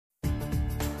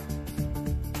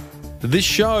This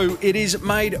show, it is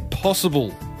made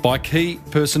possible by Key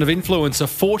Person of Influence, a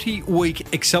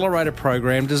 40-week accelerator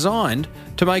program designed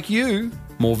to make you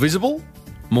more visible,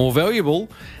 more valuable,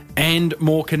 and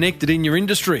more connected in your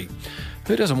industry.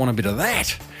 Who doesn't want a bit of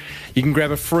that? You can grab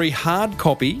a free hard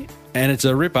copy, and it's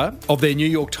a ripper, of their New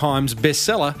York Times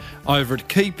bestseller over at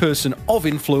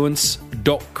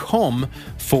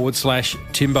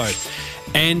keypersonofinfluence.com/Timbo.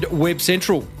 And Web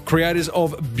Central, creators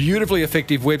of beautifully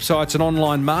effective websites and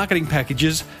online marketing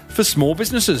packages for small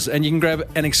businesses. And you can grab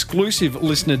an exclusive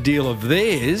listener deal of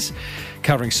theirs,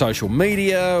 covering social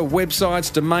media,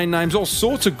 websites, domain names, all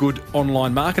sorts of good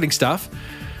online marketing stuff,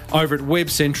 over at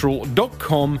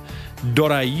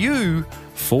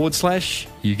webcentral.com.au/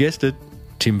 you guessed it,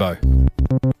 Timbo.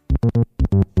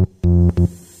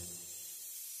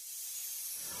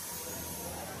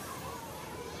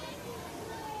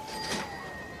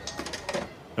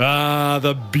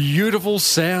 The beautiful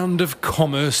sound of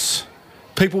commerce.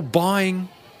 People buying,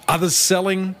 others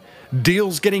selling,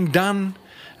 deals getting done.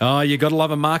 Oh, you got to love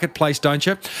a marketplace, don't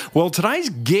you? Well, today's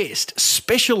guest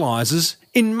specialises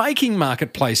in making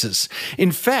marketplaces.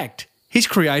 In fact, he's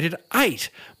created 8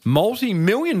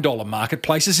 multi-million-dollar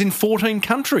marketplaces in 14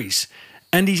 countries.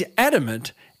 And he's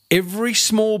adamant every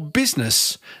small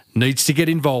business needs to get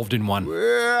involved in one.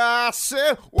 Well, I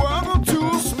said, welcome to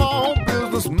a small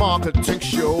business marketing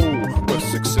show, where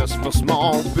successful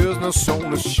small business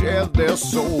owners share their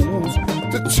souls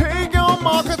to take your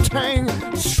marketing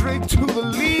straight to the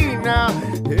lead. Now,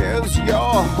 here's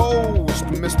your host,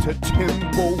 Mr.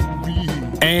 Timbo Reed.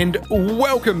 And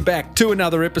welcome back to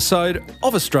another episode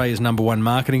of Australia's #1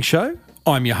 marketing show.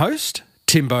 I'm your host,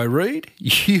 Timbo Reed.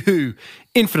 You,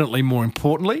 infinitely more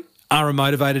importantly, are a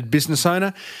motivated business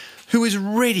owner who is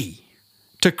ready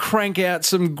to crank out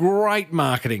some great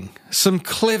marketing, some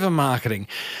clever marketing,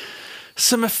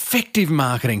 some effective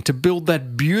marketing to build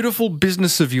that beautiful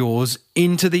business of yours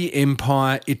into the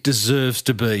empire it deserves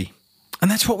to be. And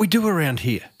that's what we do around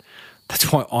here.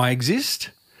 That's why I exist.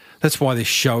 That's why this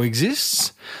show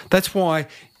exists. That's why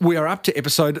we are up to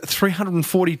episode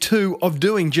 342 of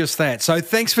doing just that. So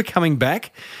thanks for coming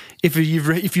back. If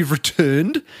you've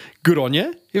returned, good on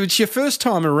you. If it's your first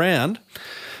time around,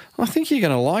 I think you're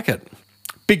going to like it.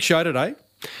 Big show today.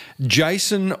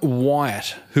 Jason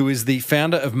Wyatt, who is the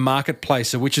founder of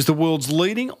Marketplacer, which is the world's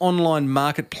leading online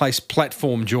marketplace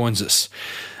platform, joins us.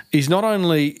 He's not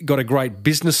only got a great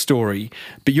business story,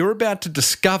 but you're about to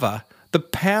discover the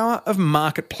power of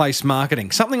marketplace marketing,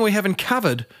 something we haven't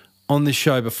covered on this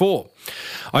show before.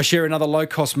 I share another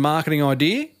low-cost marketing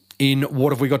idea in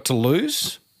What Have We Got to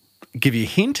Lose? Give you a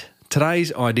hint.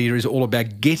 Today's idea is all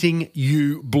about getting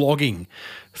you blogging.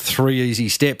 3 easy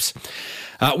steps.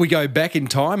 We go back in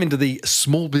time into the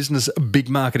small business big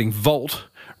marketing vault,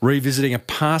 revisiting a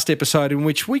past episode in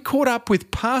which we caught up with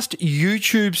past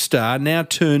YouTube star, now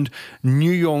turned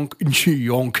New York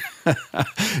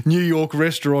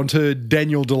restaurateur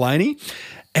Daniel Delaney.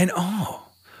 And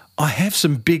I have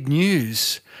some big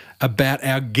news about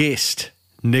our guest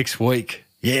next week.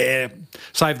 Yeah,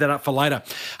 save that up for later.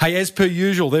 Hey, as per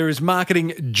usual, there is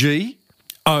marketing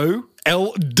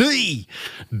GOLD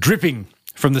dripping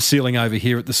from the ceiling over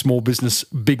here at the Small Business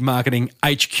Big Marketing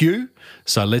HQ.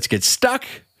 So let's get stuck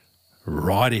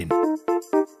right in.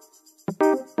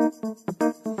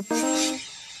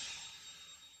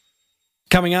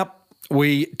 Coming up,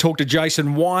 we talked to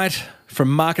Jason Wyatt from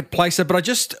Marketplacer, but I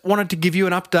just wanted to give you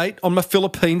an update on my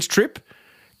Philippines trip.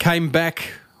 Came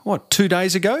back, 2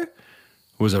 days ago?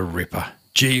 It was a ripper.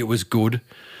 Gee, it was good.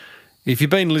 If you've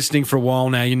been listening for a while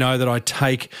now, you know that I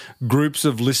take groups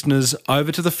of listeners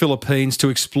over to the Philippines to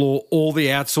explore all the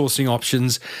outsourcing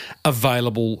options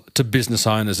available to business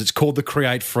owners. It's called the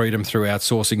Create Freedom Through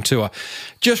Outsourcing Tour.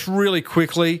 Just really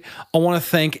quickly, I want to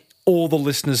thank all the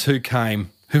listeners who came,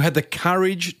 who had the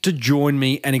courage to join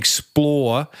me and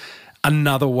explore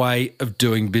another way of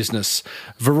doing business.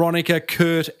 Veronica,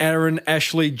 Kurt, Aaron,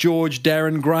 Ashley, George,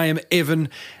 Darren, Graham, Evan,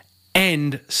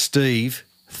 and Steve,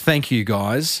 thank you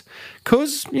guys.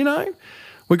 Because,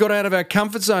 we got out of our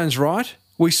comfort zones, right?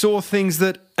 We saw things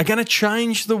that are going to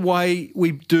change the way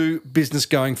we do business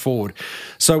going forward.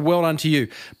 So well done to you.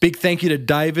 Big thank you to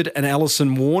David and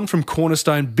Alison Warren from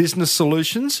Cornerstone Business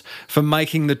Solutions for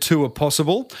making the tour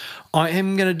possible. I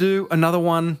am going to do another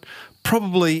one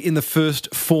probably in the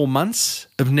first 4 months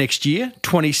of next year,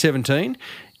 2017.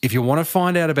 If you want to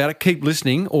find out about it, keep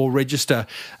listening or register,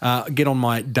 get on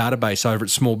my database over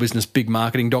at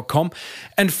smallbusinessbigmarketing.com.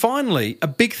 And finally, a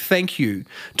big thank you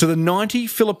to the 90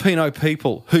 Filipino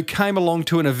people who came along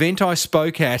to an event I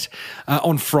spoke at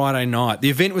on Friday night.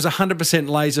 The event was 100%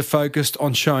 laser focused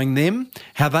on showing them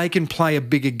how they can play a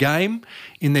bigger game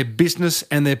in their business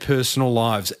and their personal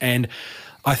lives. And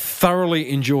I thoroughly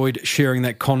enjoyed sharing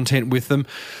that content with them.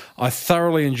 I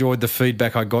thoroughly enjoyed the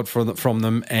feedback I got from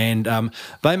them, and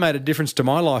they made a difference to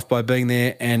my life by being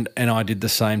there, and I did the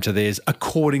same to theirs,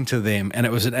 according to them, and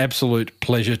it was an absolute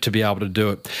pleasure to be able to do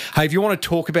it. Hey, if you want to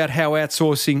talk about how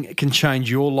outsourcing can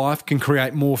change your life, can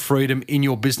create more freedom in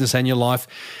your business and your life,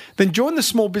 then join the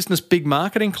Small Business Big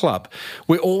Marketing Club.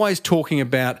 We're always talking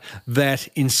about that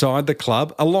inside the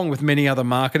club, along with many other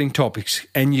marketing topics,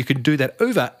 and you can do that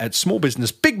over at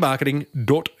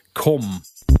smallbusinessbigmarketing.com.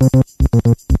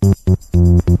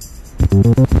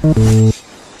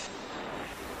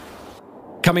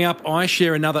 Coming up, I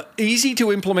share another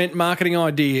easy-to-implement marketing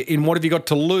idea in What Have You Got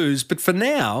to Lose? But for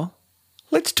now,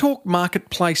 let's talk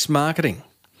marketplace marketing.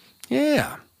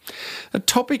 Yeah, a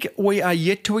topic we are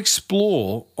yet to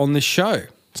explore on this show.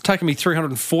 It's taken me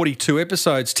 342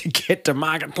 episodes to get to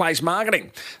marketplace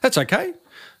marketing. That's okay.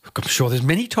 I'm sure there's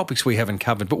many topics we haven't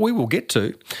covered, but we will get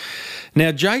to.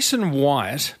 Now, Jason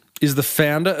Wyatt is the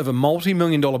founder of a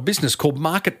multi-million-dollar business called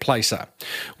Marketplacer,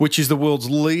 which is the world's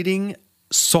leading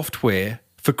software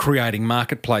for creating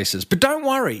marketplaces. But don't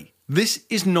worry, this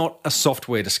is not a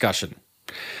software discussion.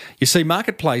 You see,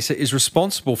 Marketplacer is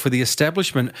responsible for the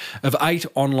establishment of 8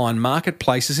 online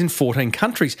marketplaces in 14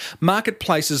 countries.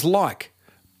 Marketplaces like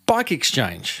Bike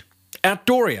Exchange,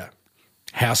 Outdooria,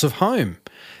 House of Home,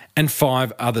 and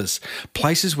 5 others.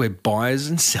 Places where buyers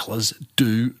and sellers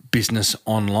do business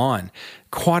online.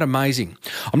 Quite amazing.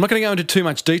 I'm not going to go into too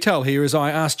much detail here as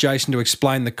I asked Jason to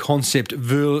explain the concept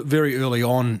very early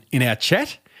on in our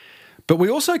chat. But we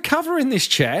also cover in this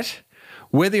chat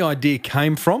where the idea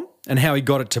came from and how he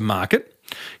got it to market.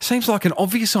 Seems like an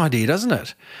obvious idea, doesn't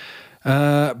it?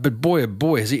 But boy, oh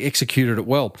boy, has he executed it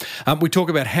well. We talk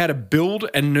about how to build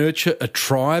and nurture a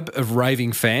tribe of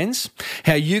raving fans,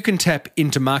 how you can tap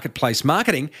into marketplace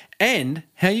marketing, and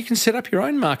how you can set up your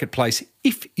own marketplace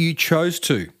if you chose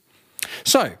to.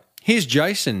 So here's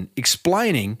Jason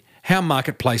explaining how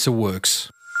Marketplacer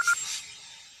works.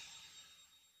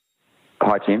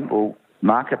 Hi, Tim. Well,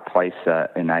 Marketplacer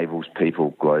enables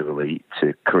people globally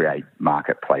to create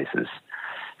marketplaces.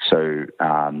 So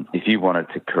if you wanted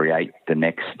to create the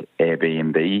next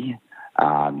Airbnb,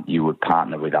 you would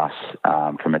partner with us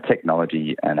from a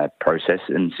technology and a process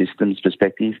and systems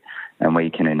perspective, and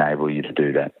we can enable you to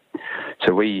do that.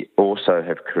 So we also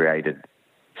have created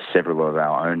several of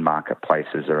our own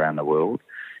marketplaces around the world,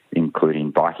 including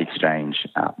Bike Exchange,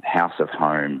 House of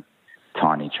Home,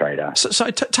 Tiny Trader. So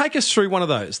take us through one of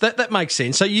those. That makes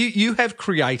sense. So you have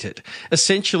created,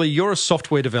 essentially, you're a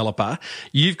software developer.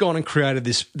 You've gone and created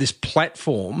this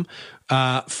platform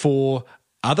for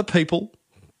other people,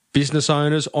 business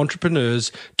owners,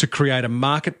 entrepreneurs, to create a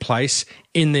marketplace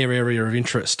in their area of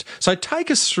interest. So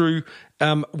take us through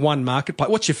one marketplace.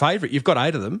 What's your favourite? You've got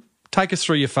 8 of them. Take us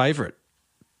through your favourite.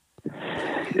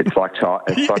 It's like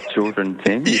children,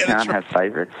 Tim. You can't have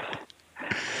favourites.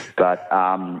 But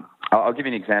I'll give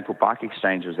you an example. Bike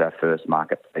Exchange was our first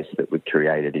marketplace that we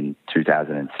created in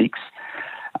 2006.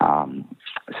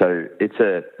 So it's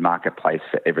a marketplace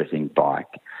for everything bike.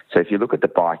 So if you look at the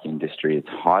bike industry, it's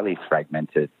highly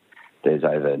fragmented. There's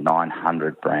over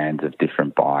 900 brands of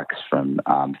different bikes from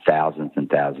thousands and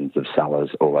thousands of sellers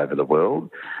all over the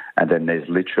world. And then there's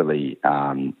literally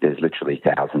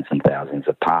thousands and thousands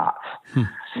of parts.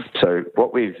 So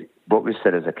what we've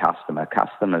said as a customer,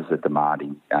 customers are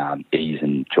demanding ease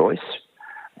and choice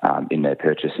in their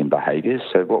purchasing behaviours.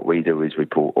 So what we do is we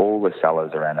pull all the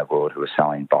sellers around the world who are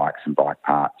selling bikes and bike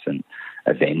parts and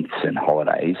events and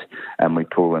holidays, and we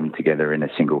pull them together in a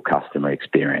single customer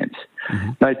experience.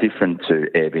 Mm-hmm. No different to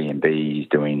Airbnb is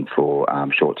doing for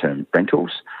short-term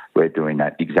rentals. We're doing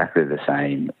that exactly the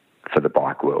same for the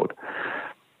bike world.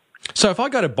 So if I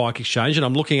go to Bike Exchange, and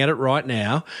I'm looking at it right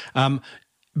now,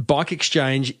 Bike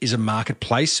Exchange is a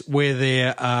marketplace where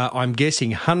there are, I'm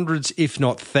guessing, hundreds, if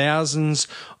not thousands,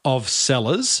 of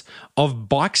sellers of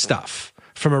bike stuff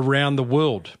from around the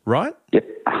world, right? Yep,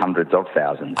 hundreds of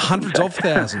thousands. Hundreds of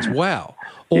thousands, wow.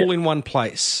 All in one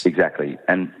place. Exactly.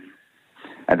 And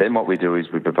then what we do is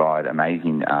we provide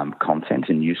amazing content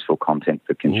and useful content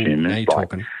for consumers. Now you're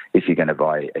talking. If you're going to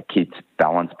buy a kid's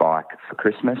balance bike for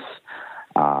Christmas,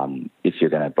 if you're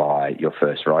going to buy your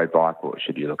first road bike, what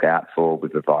should you look out for? We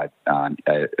provide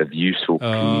a useful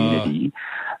community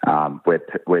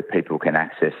where people can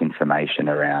access information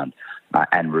around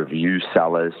and review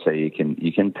sellers, so you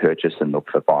can purchase and look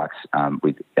for bikes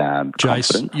with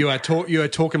confidence. Jace, you are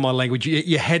talking my language.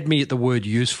 You had me at the word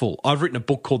useful. I've written a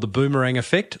book called The Boomerang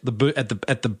Effect. At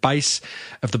the base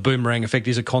of the boomerang effect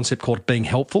is a concept called being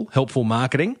helpful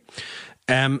marketing.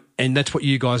 And that's what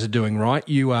you guys are doing, right?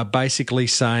 You are basically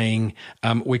saying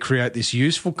we create this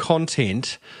useful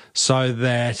content so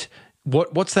that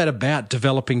what's that about?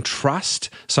 Developing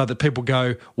trust so that people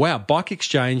go, wow, Bike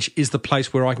Exchange is the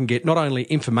place where I can get not only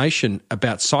information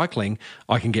about cycling,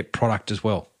 I can get product as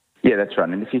well. Yeah, that's right.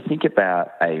 And if you think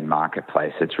about a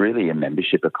marketplace, it's really a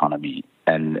membership economy.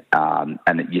 And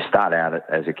you start out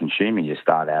as a consumer, you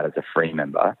start out as a free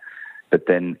member. But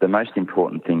then the most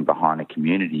important thing behind a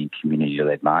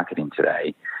community-led marketing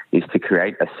today, is to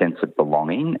create a sense of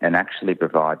belonging and actually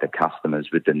provide the customers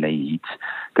with the needs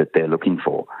that they're looking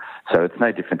for. So it's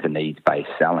no different to needs-based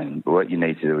selling. What you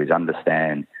need to do is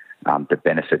understand the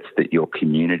benefits that your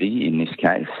community, in this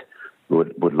case,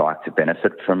 would like to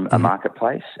benefit from a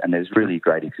marketplace. And there's really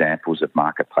great examples of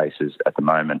marketplaces at the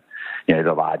moment. You know,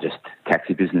 the largest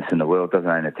taxi business in the world doesn't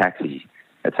own a taxi.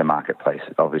 It's a marketplace,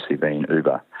 obviously being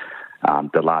Uber.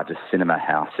 The largest cinema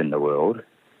house in the world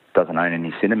doesn't own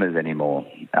any cinemas anymore.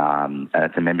 And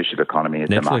it's a membership economy.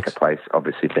 It's Netflix. A marketplace,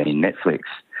 obviously being Netflix.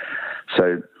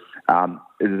 So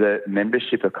the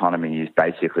membership economy is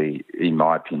basically, in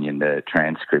my opinion, the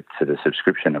transcript to the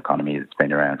subscription economy that's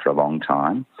been around for a long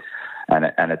time.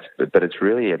 But it's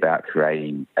really about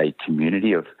creating a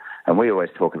community of, and we always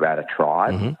talk about a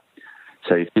tribe. Mm-hmm.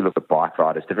 So if you look at bike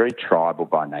riders, they're very tribal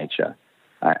by nature.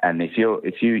 And if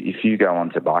you go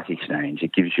onto Bike Exchange,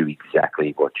 it gives you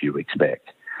exactly what you expect.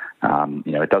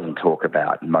 It doesn't talk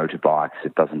about motorbikes.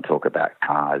 It doesn't talk about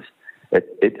cars.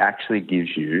 It actually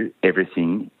gives you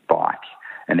everything bike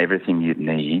and everything you'd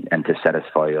need, and to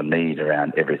satisfy your need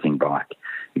around everything bike.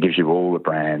 It gives you all the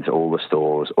brands, all the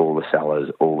stores, all the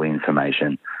sellers, all the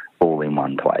information, all in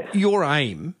one place. Your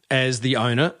aim as the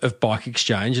owner of Bike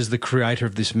Exchange, as the creator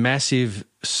of this massive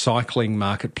cycling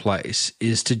marketplace,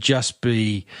 is to just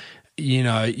be,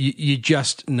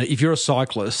 if you're a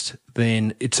cyclist,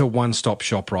 then it's a one-stop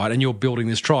shop, right? And you're building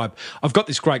this tribe. I've got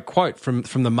this great quote from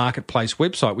the Marketplace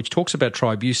website, which talks about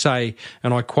tribe. You say,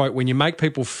 and I quote, "When you make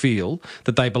people feel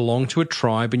that they belong to a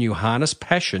tribe and you harness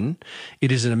passion,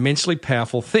 it is an immensely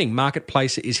powerful thing.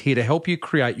 Marketplace is here to help you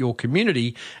create your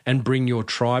community and bring your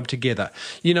tribe together."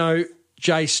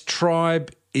 Jace,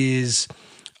 tribe is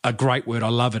a great word. I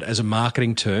love it as a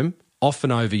marketing term, often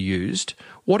overused.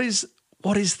 What is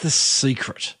the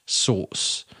secret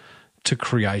sauce to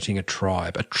creating a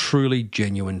tribe, a truly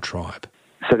genuine tribe?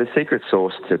 So the secret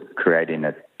sauce to creating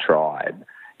a tribe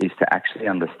is to actually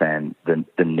understand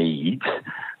the needs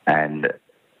and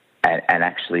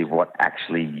actually what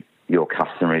actually your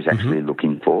customer is actually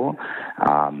looking for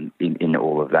in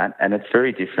all of that. And it's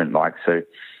very different. So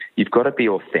you've got to be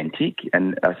authentic,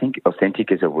 and I think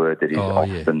authentic is a word that is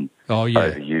often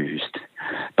overused.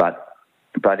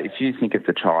 But if you think of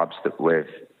the tribes that we've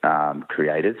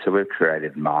created, so we've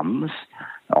created mums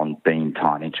on being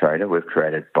Tiny Trader, we've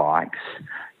created bikes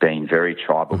being very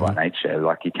tribal by nature.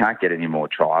 You can't get any more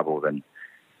tribal than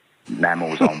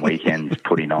mammals on weekends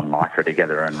putting on lycra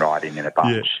together and riding in a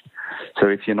bunch. Yeah. So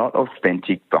if you're not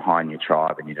authentic behind your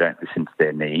tribe and you don't listen to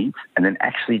their needs and then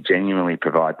actually genuinely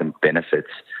provide them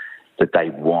benefits that they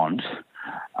want,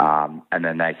 and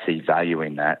then they see value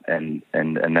in that, and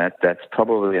that's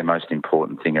probably the most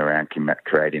important thing around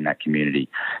creating that community.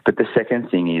 But the second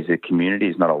thing is that community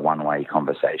is not a one-way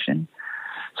conversation.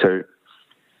 So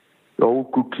all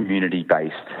good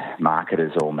community-based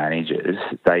marketers or managers,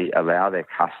 they allow their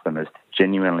customers to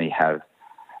genuinely have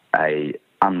a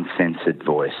uncensored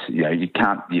voice. You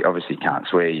obviously can't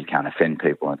swear, you can't offend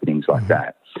people and things like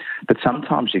that. But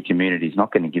sometimes your community is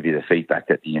not going to give you the feedback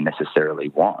that you necessarily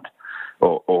want.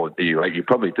 Or you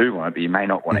probably do want it, but you may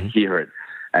not want to hear it.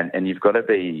 And you've got to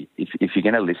be, if you're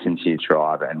going to listen to your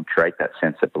tribe and create that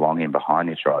sense of belonging behind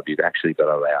your tribe, you've actually got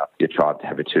to allow your tribe to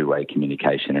have a two-way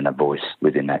communication and a voice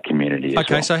within that community as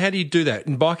well. So how do you do that?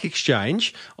 In Bike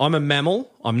Exchange, I'm a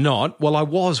mammal. I'm not. Well, I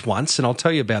was once, and I'll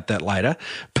tell you about that later.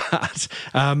 But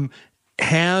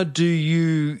how do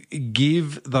you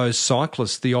give those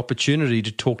cyclists the opportunity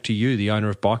to talk to you, the owner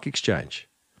of Bike Exchange?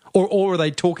 Or are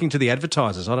they talking to the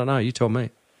advertisers? I don't know. You tell me.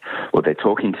 Well, they're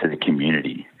talking to the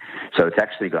community. So it's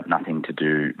actually got nothing to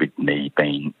do with me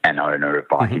being an owner of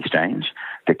Bike Exchange.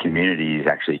 The community is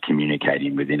actually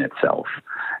communicating within itself.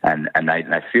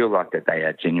 they feel like that they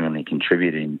are genuinely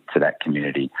contributing to that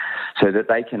community, so that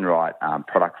they can write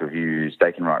product reviews,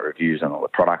 they can write reviews on all the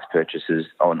products purchases,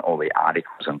 on all the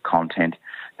articles and content.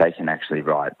 They can actually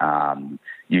write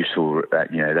useful,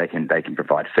 they can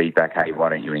provide feedback. Hey, why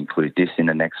don't you include this in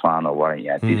the next one, or why don't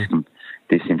you add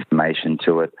this information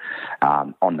to it?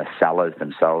 On the sellers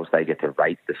themselves, they get to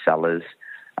rate the sellers,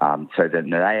 so that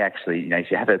they actually,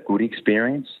 if you have a good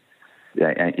experience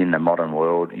in the modern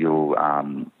world, you'll,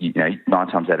 9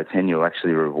 times out of 10, you'll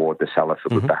actually reward the seller for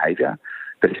good behaviour.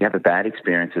 But if you have a bad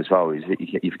experience as well, is that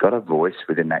you've got a voice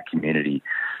within that community,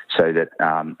 so that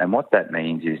and what that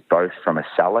means is both from a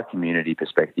seller community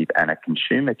perspective and a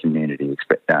consumer community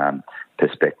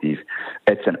perspective,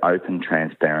 it's an open,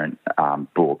 transparent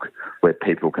book where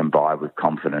people can buy with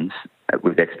confidence,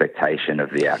 with expectation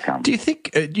of the outcome. Do you think,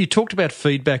 you talked about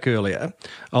feedback earlier.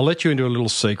 I'll let you into a little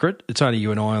secret. It's only you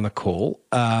and I on the call.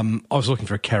 I was looking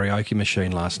for a karaoke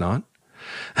machine last night.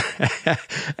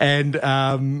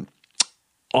 And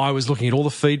I was looking at all the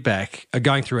feedback,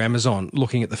 going through Amazon,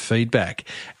 looking at the feedback.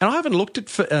 And I haven't looked at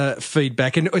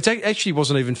feedback, and it actually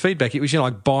wasn't even feedback. It was,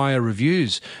 like buyer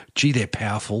reviews. Gee, they're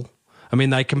powerful. I mean,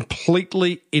 they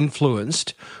completely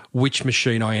influenced which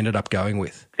machine I ended up going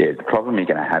with. Yeah, the problem you're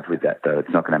going to have with that, though, it's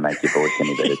not going to make your voice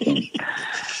any better, Tim.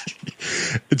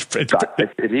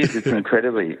 It's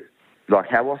incredibly... Like,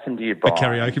 how often do you buy... A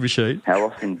karaoke machine? How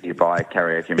often do you buy a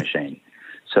karaoke machine?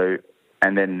 So...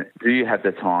 And then do you have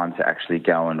the time to actually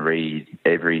go and read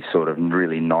every sort of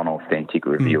really non-authentic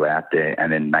review out there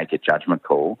and then make a judgment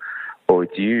call? Or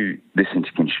do you listen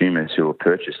to consumers who have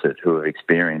purchased it, who have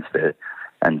experienced it,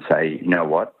 and say, you know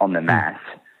what, on the mass,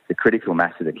 the critical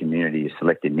mass of the community is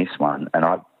selecting this one, and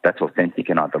that's authentic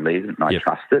and I believe it and I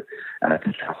trust it, and I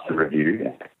can trust the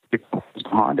review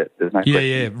behind it. There's no question.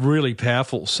 Yeah, really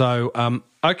powerful. So,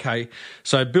 okay,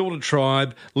 so build a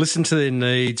tribe, listen to their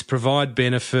needs, provide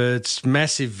benefits,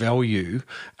 massive value,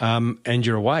 and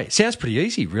you're away. Sounds pretty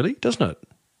easy, really, doesn't it?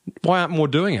 Why aren't more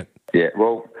doing it? Yeah,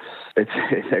 well,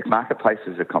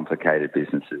 marketplaces are complicated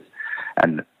businesses,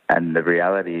 and the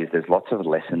reality is there's lots of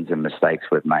lessons and mistakes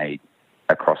we've made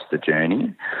across the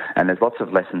journey, and there's lots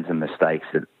of lessons and mistakes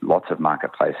that lots of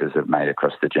marketplaces have made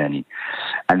across the journey,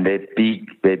 and they're big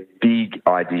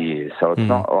ideas. So it's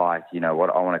not like, I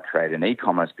want to create an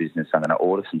e-commerce business, I'm going to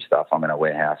order some stuff, I'm going to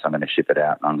warehouse, I'm going to ship it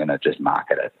out, and I'm going to just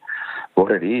market it.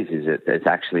 What it is it's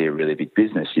actually a really big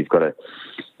business. You've got to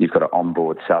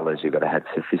onboard sellers, you've got to have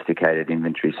sophisticated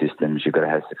inventory systems, you've got to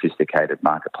have sophisticated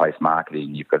marketplace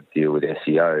marketing, you've got to deal with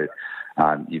SEO,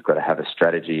 you've got to have a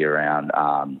strategy around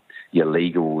your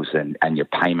legals and your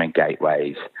payment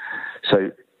gateways.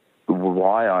 So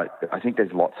why I think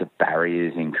there's lots of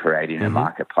barriers in creating a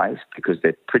marketplace, because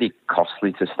they're pretty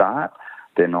costly to start.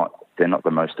 They're not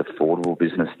the most affordable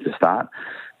business to start.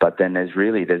 But then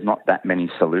there's not that many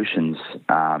solutions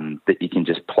that you can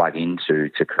just plug into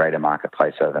to create a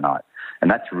marketplace overnight.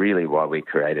 And that's really why we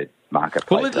created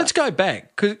Marketplace. Well, let's go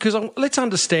back, because let's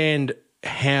understand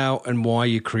how and why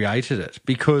you created it,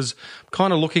 because I'm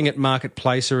kind of looking at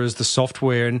Marketplacer as the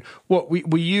software, and what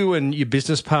were you and your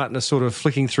business partner sort of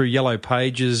flicking through Yellow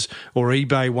Pages or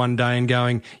eBay one day and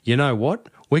going, you know what,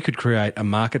 we could create a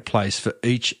marketplace for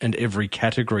each and every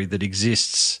category that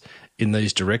exists in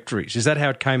these directories. Is that how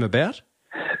it came about?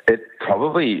 It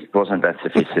probably wasn't that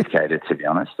sophisticated, to be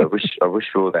honest. I wish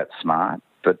we were that smart.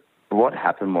 But what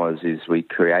happened is we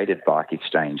created Bike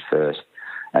Exchange first.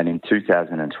 And in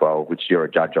 2012, which you're a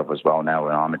judge of as well now,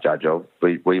 and I'm a judge of,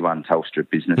 we won Telstra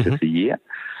Business of the Year.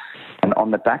 And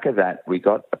on the back of that, we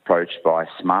got approached by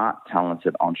smart,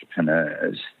 talented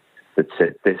entrepreneurs that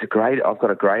said, I've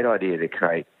got a great idea to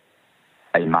create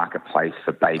a marketplace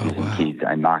for babies and kids,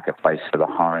 a marketplace for the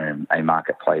home, a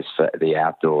marketplace for the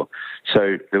outdoor.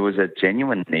 So there was a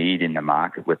genuine need in the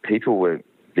market where people were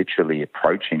literally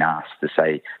approaching us to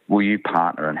say, will you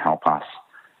partner and help us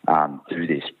do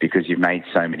this, because you've made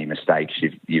so many mistakes.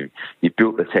 You've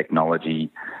built the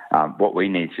technology. What we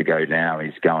need to go now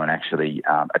is go and actually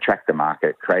attract the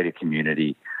market, create a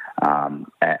community,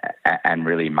 and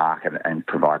really market and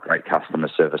provide great customer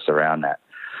service around that.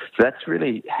 So that's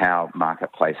really how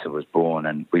Marketplacer was born,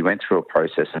 and we went through a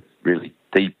process of really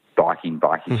deep Bike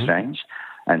Exchange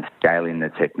and scaling the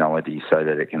technology so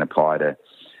that it can apply to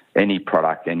any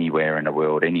product anywhere in the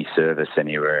world, any service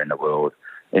anywhere in the world,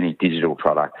 any digital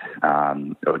product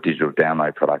or digital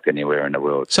download product anywhere in the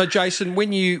world. So, Jason,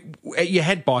 when you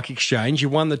had Bike Exchange, you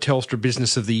won the Telstra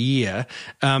Business of the Year.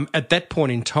 At that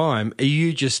point in time, are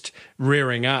you just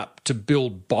rearing up to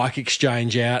build Bike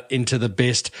Exchange out into the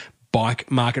best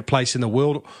bike marketplace in the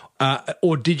world?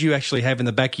 Or did you actually have in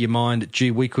the back of your mind,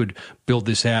 gee, we could build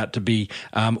this out to be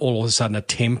all of a sudden a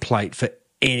template for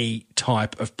any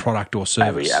type of product or And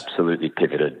service? we absolutely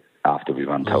pivoted after we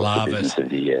won Telstra Business of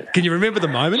the Year. Can you remember the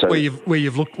moment where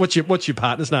you've looked? What's your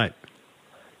partner's name?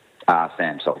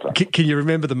 Sam Salter. Can you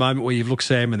remember the moment where you've looked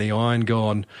Sam in the eye and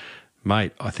gone,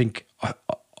 mate, I think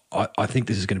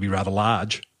this is going to be rather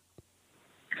large?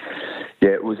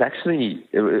 Yeah, it was actually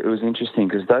it was interesting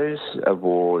because those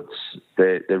awards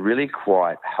they're really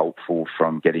quite helpful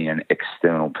from getting an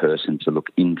external person to look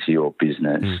into your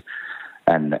business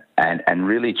and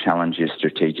really challenge your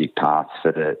strategic paths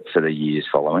for the years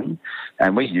following.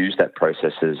 And we used that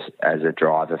process as a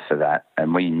driver for that,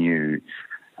 and we knew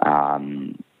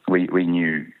we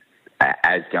knew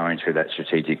as going through that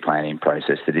strategic planning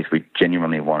process that if we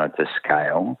genuinely wanted to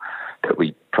scale, that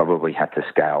we probably had to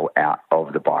scale out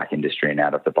of the bike industry and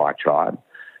out of the bike tribe.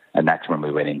 And that's when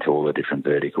we went into all the different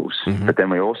verticals. Mm-hmm. But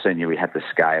then we also knew we had to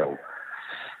scale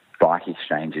Bike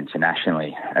Exchange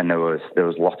internationally. And there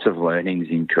was lots of learnings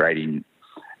in creating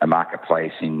a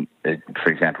marketplace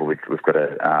for example, we've got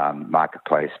a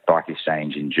marketplace Bike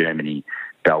Exchange in Germany,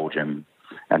 Belgium,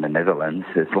 and the Netherlands.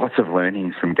 There's lots of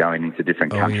learnings from going into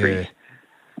different countries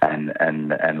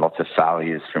and lots of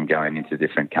failures from going into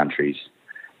different countries.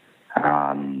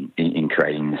 In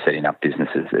creating and setting up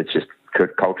businesses, it's just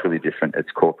culturally different.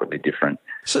 It's corporately different.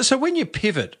 So when you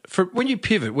pivot,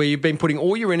 where you've been putting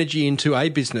all your energy into a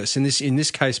business, in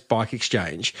this case, Bike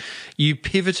Exchange, you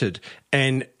pivoted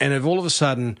and have all of a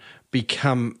sudden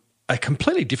become a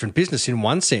completely different business in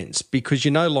one sense because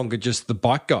you're no longer just the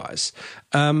bike guys.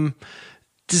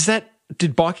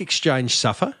 Did Bike Exchange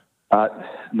suffer?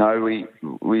 No, we've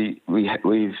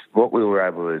what we were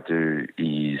able to do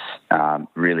is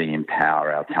really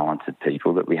empower our talented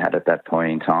people that we had at that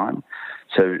point in time.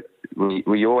 So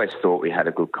we always thought we had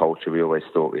a good culture. We always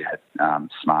thought we had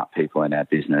smart people in our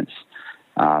business.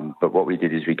 But what we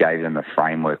did is we gave them a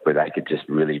framework where they could just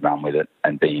really run with it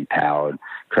and be empowered,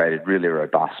 created really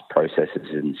robust processes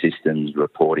and systems,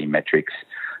 reporting metrics,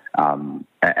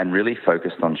 and really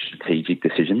focused on strategic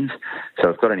decisions. So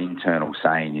I've got an internal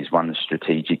saying is one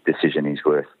strategic decision is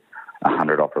worth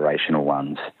 100 operational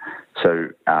ones. So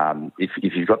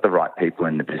if you've got the right people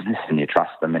in the business and you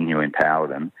trust them and you empower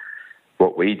them,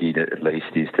 what we did at least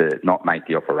is to not make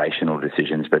the operational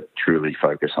decisions but truly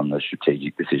focus on the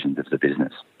strategic decisions of the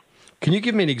business. Can you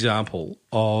give me an example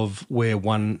of where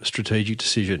one strategic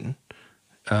decision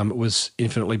was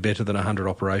infinitely better than 100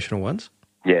 operational ones?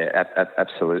 Yeah,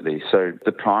 absolutely. So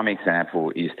the prime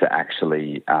example is to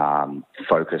actually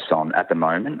focus on, at the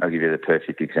moment, I'll give you the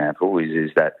perfect example,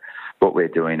 is that what we're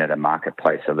doing at a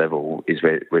marketplace level is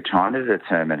we're trying to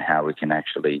determine how we can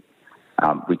actually,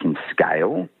 we can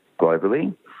scale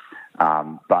globally,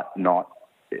 but not,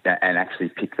 and actually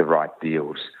pick the right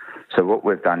deals. So what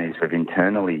we've done is we've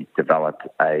internally developed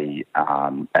a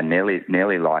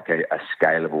nearly like a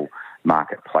scalable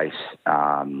marketplace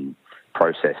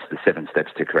process, the 7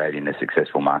 steps to creating a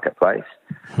successful marketplace.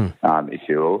 If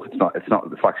you will, it's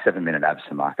like 7-minute abs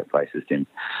for marketplaces, Tim.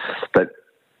 But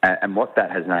and what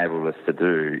that has enabled us to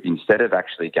do, instead of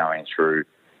actually going through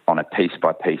on a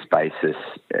piece-by-piece basis,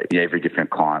 every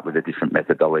different client with a different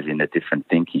methodology and a different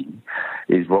thinking,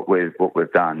 is what we've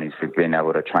done is we've been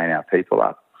able to train our people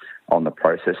up on the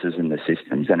processes and the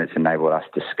systems, and it's enabled us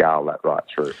to scale that right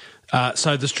through.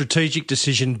 So the strategic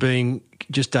decision being,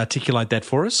 just articulate that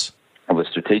for us. Well, the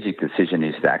strategic decision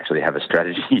is to actually have a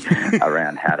strategy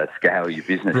around how to scale your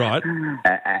business, right,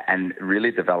 and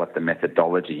really develop the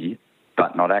methodology,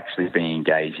 but not actually be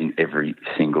engaged in every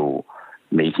single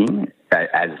meeting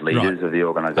as leaders of the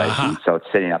organisation. So it's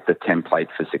setting up the template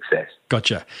for success.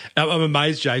 Gotcha. I'm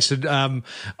amazed, Jason. I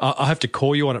have to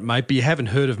call you on it, mate, but you haven't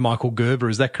heard of Michael Gerber,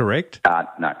 is that correct?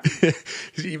 No.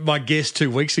 My guest 2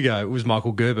 weeks ago was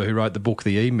Michael Gerber, who wrote the book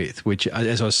The E-Myth, which,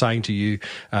 as I was saying to you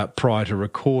prior to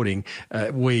recording,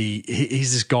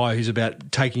 he's this guy who's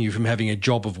about taking you from having a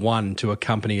job of one to a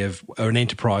company or an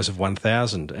enterprise of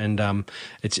 1,000. And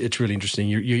it's really interesting.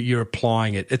 You're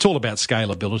applying it. It's all about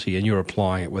scalability, and you're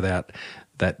applying it without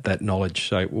that knowledge.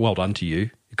 So well done to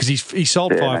you. Because he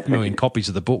sold 5 million copies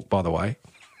of the book, by the way.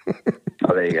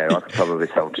 Oh, there you go. I could probably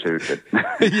sell 2.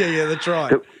 But yeah, that's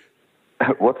right. So,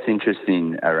 what's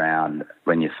interesting around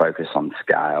when you focus on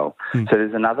scale, so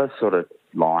there's another sort of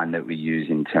line that we use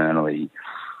internally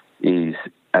is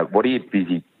what are you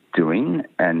busy doing,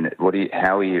 and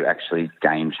how are you actually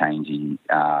game-changing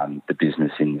the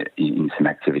business in some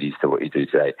activities to what you do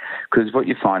today? Because what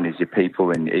you find is your people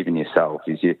and even yourself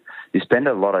is you can spend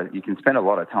a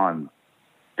lot of time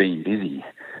being busy,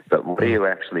 but what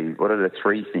are the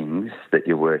 3 things that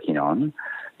you're working on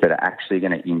that are actually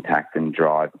going to impact and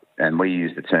drive, and we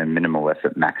use the term minimal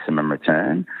effort, maximum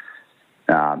return.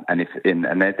 And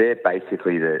they're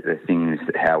basically the things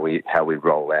that how we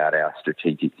roll out our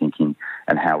strategic thinking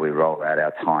and how we roll out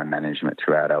our time management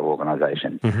throughout our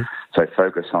organisation. Mm-hmm. So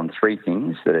focus on three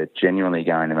things that are genuinely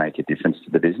going to make a difference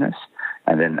to the business,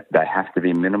 and then they have to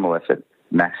be minimal effort,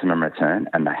 maximum return,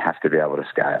 and they have to be able to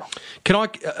scale. Can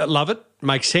I love it?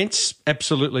 Makes sense.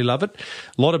 Absolutely love it.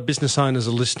 A lot of business owners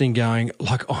are listening going,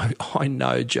 like, I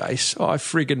know, Jace. I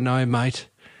friggin' know, mate.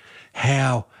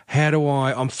 How do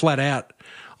I'm flat out.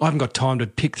 I haven't got time to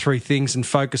pick three things and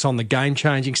focus on the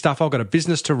game-changing stuff. I've got a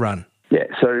business to run. Yeah,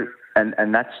 so,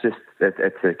 and that's just,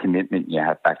 it's a commitment you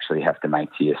actually have to make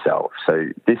to yourself. So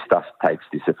this stuff takes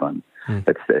discipline.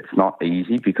 It's not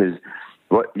easy because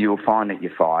what you'll find that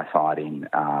you're firefighting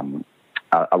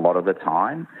a lot of the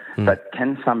time, but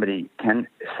can somebody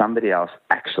else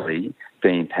actually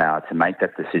be empowered to make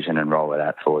that decision and roll it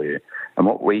out for you? And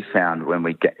what we found when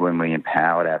we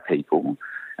empowered our people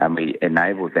and we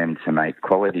enabled them to make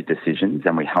quality decisions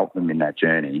and we helped them in that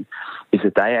journey, is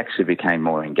that they actually became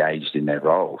more engaged in their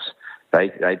roles.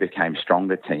 They became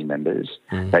stronger team members.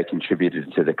 They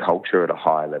contributed to the culture at a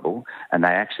higher level, and they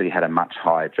actually had a much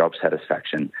higher job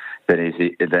satisfaction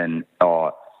than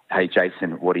hey,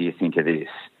 Jason, what do you think of this?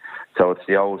 So it's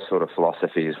the old sort of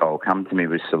philosophy as well. Come to me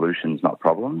with solutions, not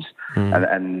problems.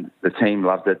 And the team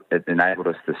loved it. It enabled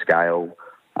us to scale,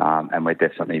 and we're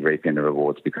definitely reaping the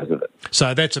rewards because of it.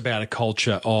 So that's about a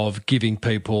culture of giving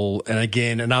people, and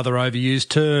again, another overused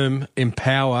term,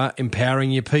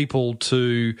 empowering your people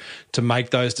to make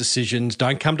those decisions.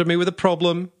 Don't come to me with a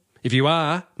problem. If you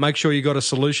are, make sure you got a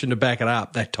solution to back it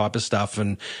up, that type of stuff,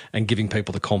 and giving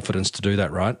people the confidence to do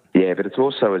that, right? Yeah, but it's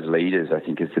also as leaders, I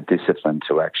think, it's the discipline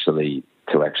to actually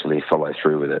follow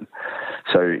through with it.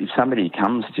 So if somebody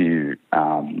comes to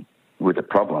you with a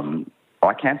problem,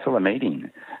 I cancel a meeting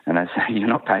and I say, you're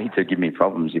not paid to give me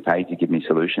problems, you're paid to give me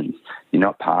solutions. You're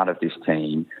not part of this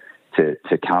team to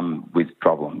come with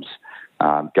problems.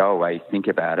 Go away, think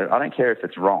about it. I don't care if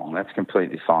it's wrong, that's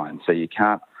completely fine. So you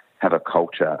can't have a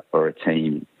culture or a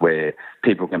team where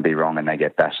people can be wrong and they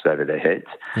get bashed over their heads.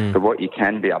 But what you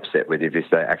can be upset with is if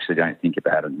they actually don't think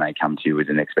about it and they come to you with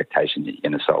an expectation that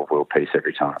you're going to solve world peace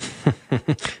every time.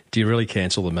 Do you really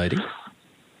cancel the meeting?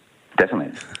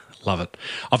 Definitely. Love it.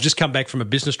 I've just come back from a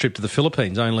business trip to the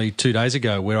Philippines only 2 days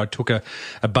ago where I took a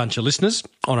bunch of listeners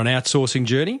on an outsourcing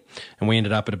journey, and we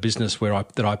ended up at a business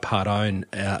that I part own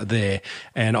there.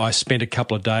 And I spent a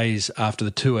couple of days after the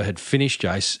tour had finished,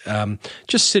 Jace,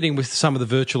 just sitting with some of the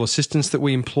virtual assistants that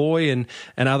we employ and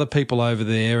other people over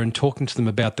there and talking to them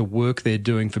about the work they're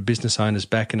doing for business owners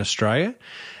back in Australia.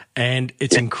 And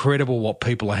it's incredible what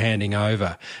people are handing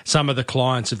over. Some of the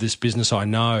clients of this business I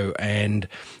know, and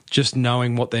just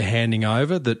knowing what they're handing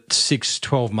over, that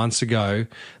 12 months ago,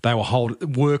 they were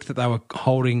work that they were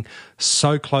holding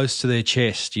so close to their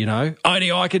chest, only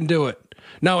I can do it.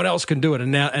 No one else can do it.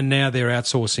 And now they're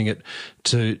outsourcing it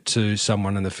to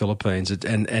someone in the Philippines.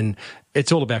 And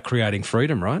it's all about creating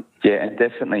freedom, right? Yeah, and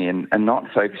definitely. And not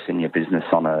focusing your business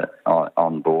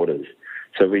on borders.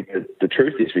 So the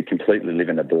truth is we completely live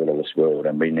in a borderless world,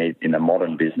 and we need, in a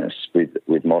modern business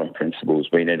with modern principles,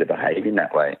 we need to behave in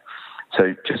that way.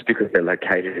 So just because they're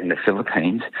located in the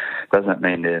Philippines doesn't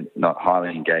mean they're not highly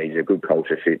engaged, a good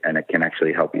culture fit, and it can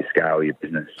actually help you scale your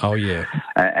business. Oh, yeah.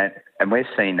 And we're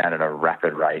seeing that at a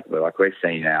rapid rate. We're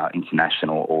seeing our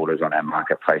international orders on our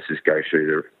marketplaces go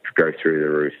through the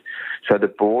roof. So the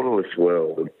borderless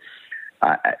world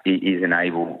is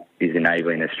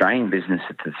enabling Australian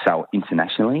businesses to sell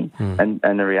internationally, and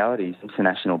the reality is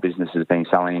international business has been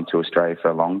selling into Australia for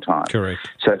a long time. Correct.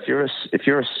 So if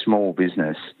you're a small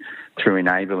business, through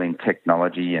enabling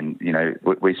technology, and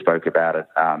we spoke about it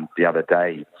the other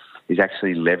day, is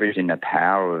actually leveraging the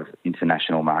power of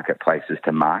international marketplaces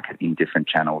to market in different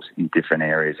channels in different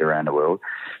areas around the world,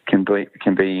 can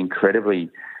be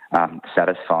incredibly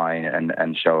satisfying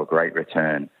and show a great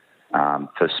return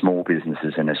for small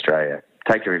businesses in Australia.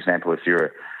 Take your example, if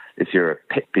you're a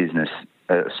pet business,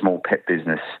 a small pet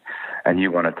business, and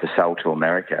you wanted to sell to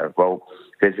America, well,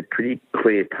 there's a pretty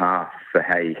clear path for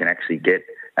how you can actually get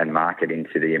and market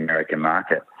into the American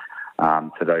market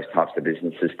for those types of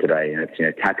businesses today. And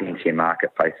it's tap into your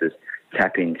marketplaces,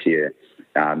 tap into your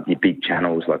big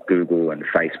channels like Google and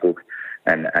Facebook,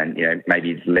 and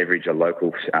maybe leverage a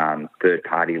local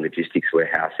third-party logistics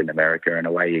warehouse in America, and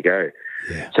away you go.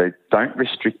 Yeah. So don't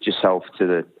restrict yourself to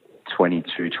the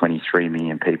 22, 23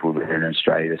 million people that are in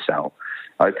Australia to sell.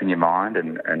 Open your mind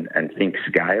and think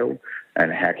scale,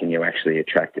 and how can you actually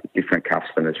attract different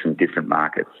customers from different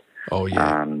markets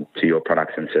to your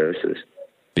products and services.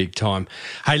 Big time.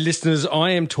 Hey, listeners,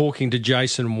 I am talking to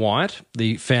Jason Wyatt,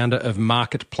 the founder of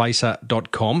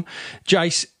marketplacer.com.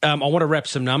 Jace, I want to wrap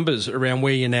some numbers around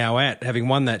where you're now at, having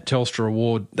won that Telstra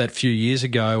award that few years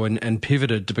ago and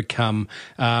pivoted to become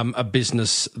a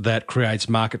business that creates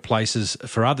marketplaces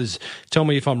for others. Tell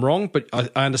me if I'm wrong, but I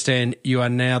understand you are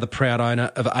now the proud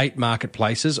owner of 8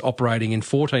 marketplaces operating in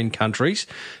 14 countries,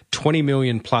 20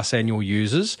 million plus annual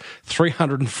users,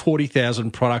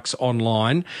 340,000 products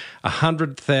online,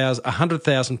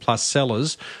 100,000 plus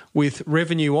sellers with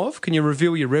revenue of, can you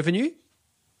reveal your revenue?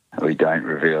 We don't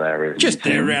reveal our revenue. Just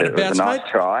there roundabouts, mate. Nice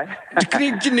try. Can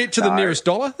you get it to the nearest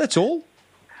dollar? That's all.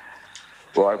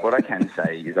 Well, what I can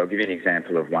say is I'll give you an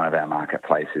example of one of our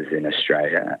marketplaces in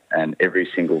Australia, and every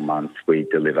single month we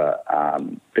deliver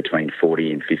between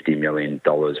 $40 and $50 million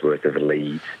worth of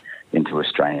leads into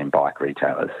Australian bike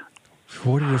retailers.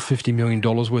 $40 to $50 million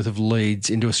worth of leads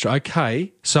into Australia.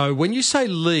 Okay, so when you say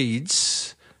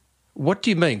leads, what do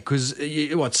you mean? Because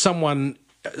someone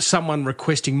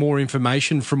requesting more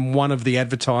information from one of the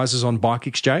advertisers on Bike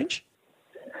Exchange?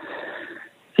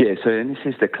 Yeah, so this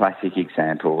is the classic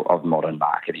example of modern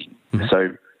marketing. Mm-hmm.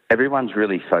 So everyone's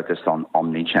really focused on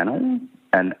omni-channel,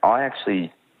 and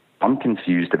I'm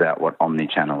confused about what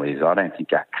omni-channel is. I don't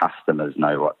think our customers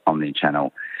know what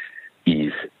omni-channel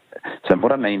is. So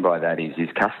what I mean by that is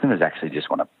customers actually just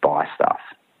want to buy stuff.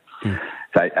 Mm.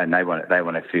 And they want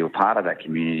to feel part of that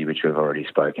community, which we've already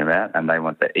spoken about, and they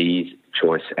want the ease,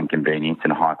 choice, and convenience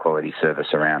and high quality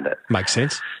service around it. Makes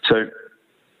sense. So,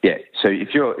 yeah. So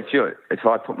if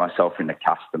I put myself in the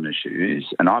customer's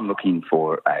shoes and I'm looking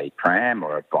for a pram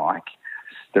or a bike,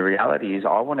 the reality is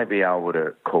I want to be able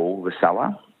to call the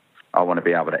seller, I want to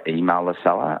be able to email the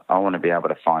seller, I want to be able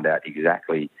to find out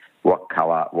exactly what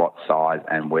colour, what size,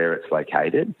 and where it's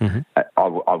located. Mm-hmm.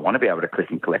 I want to be able to click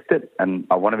and collect it, and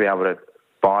I want to be able to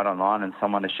buy it online and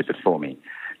someone to ship it for me.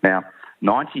 Now,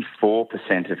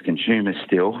 94% of consumers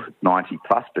still,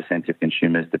 90+% of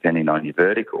consumers, depending on your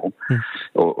vertical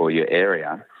or your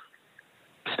area,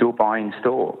 still buy in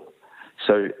store.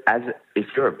 So if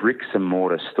you're a bricks and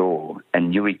mortar store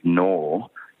and you ignore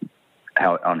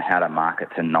how to market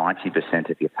to 90%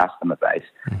 of your customer base,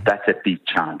 that's a big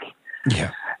chunk.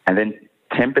 Yeah. And then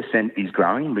 10% is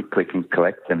growing with click and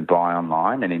collect and buy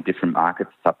online, and in different markets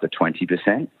it's up to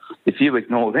 20%. If you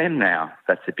ignore them now,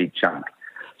 that's a big chunk.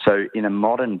 So in a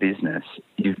modern business,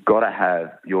 you've got to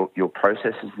have your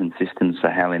processes and systems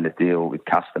for handling the deal with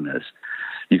customers.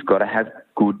 You've got to have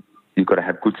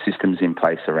good systems in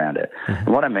place around it. Mm-hmm.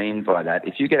 And what I mean by that,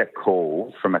 if you get a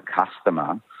call from a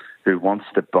customer who wants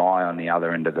to buy on the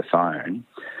other end of the phone,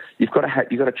 you've got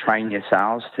to train your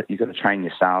sales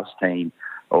team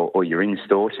or your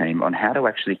in-store team on how to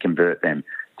actually convert them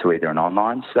to either an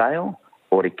online sale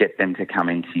or to get them to come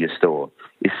into your store.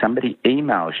 If somebody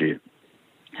emails you,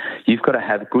 you've got to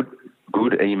have good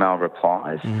email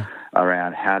replies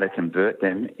around how to convert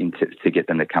them to get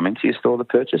them to come into your store to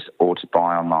purchase or to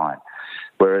buy online.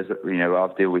 Whereas,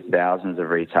 I've dealt with thousands of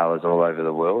retailers all over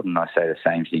the world, and I say the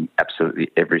same thing absolutely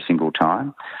every single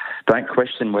time. Don't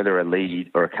question whether a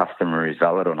lead or a customer is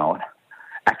valid or not.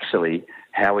 Actually,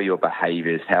 how are your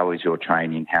behaviours? How is your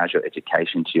training? How's your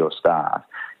education to your staff?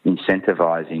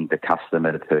 Incentivising the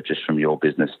customer to purchase from your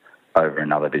business over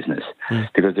another business.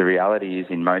 Because the reality is,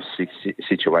 in most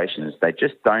situations, they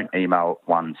just don't email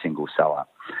one single seller.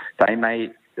 They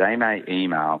may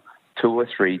email 2 or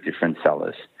 3 different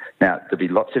sellers. Now, there'll be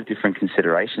lots of different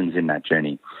considerations in that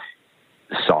journey: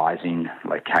 sizing,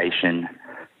 location,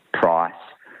 price.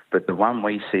 But the one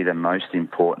we see the most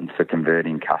important for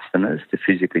converting customers to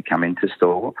physically come into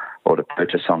store or to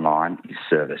purchase online is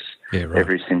service. Yeah, right.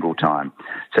 Every single time.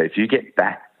 So if you get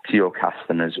back to your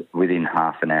customers within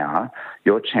half an hour,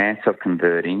 your chance of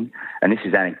converting, and this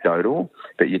is anecdotal,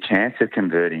 but your chance of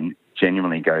converting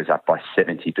genuinely goes up by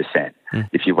 70%.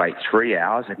 If you wait 3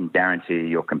 hours, I can guarantee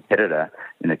your competitor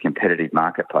in a competitive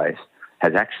marketplace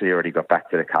has actually already got back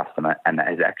to the customer and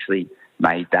has actually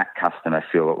made that customer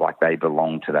feel like they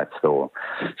belong to that store.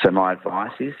 So my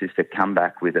advice is to come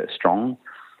back with a strong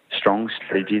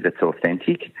strategy that's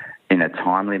authentic in a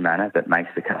timely manner that makes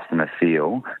the customer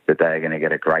feel that they are going to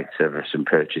get a great service and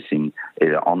purchasing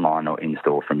either online or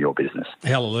in-store from your business.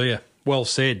 Hallelujah. Well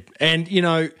said. And,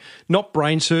 not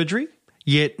brain surgery,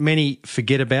 yet many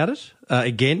forget about it.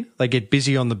 Again, they get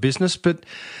busy on the business, but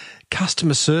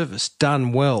customer service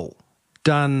done well,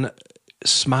 done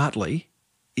smartly,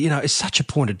 is such a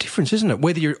point of difference, isn't it?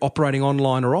 Whether you're operating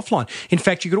online or offline. In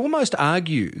fact, you could almost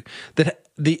argue that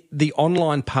the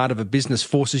online part of a business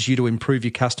forces you to improve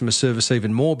your customer service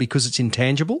even more because it's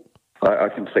intangible. I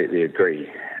completely agree.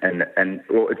 And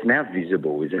well, it's now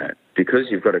visible, isn't it? Because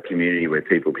you've got a community where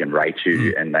people can rate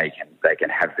you and they can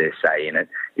have their say in it.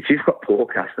 If you've got poor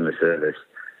customer service,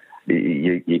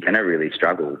 you're going to really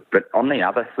struggle. But on the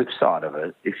other flip side of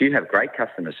it, if you have great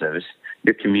customer service,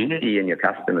 your community and your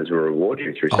customers will reward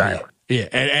you through sales. Yeah,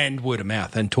 and word of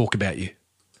mouth and talk about you.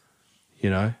 You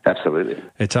know, absolutely,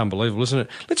 it's unbelievable, isn't it?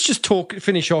 Let's just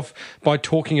finish off by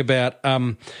talking about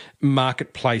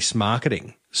marketplace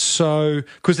marketing. So,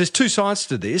 because there's two sides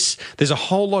to this, there's a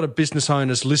whole lot of business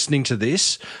owners listening to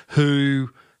this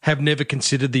who have never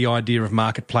considered the idea of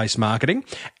marketplace marketing,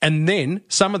 and then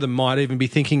some of them might even be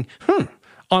thinking,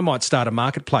 I might start a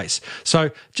marketplace.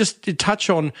 So, just to touch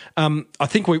on, I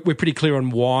think we're pretty clear on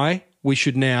why we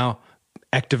should now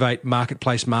activate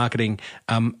marketplace marketing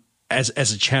as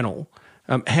a channel.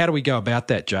 How do we go about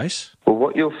that, Jace? Well,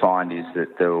 what you'll find is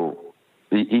that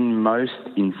in most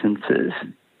instances,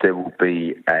 there will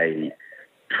be a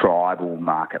tribal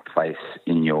marketplace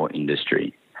in your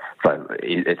industry. So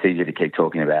it's easy to keep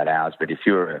talking about ours, but if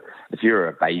you're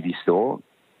a baby store,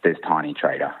 there's Tiny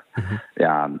Trader.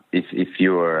 Mm-hmm. If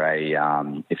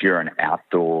you're an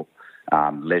outdoor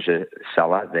leisure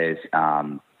seller, there's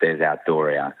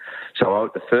Outdooria. So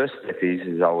the first step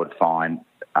is I would find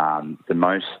the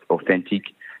most authentic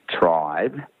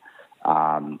tribe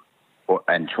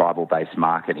and tribal-based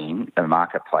marketing, a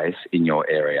marketplace in your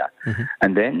area. Mm-hmm.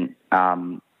 And then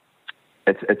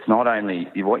it's not only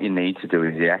what you need to do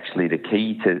is actually the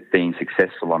key to being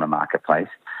successful on a marketplace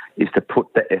is to put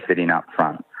the effort in up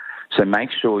front. So make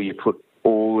sure you put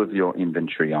all of your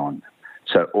inventory on.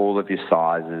 So all of your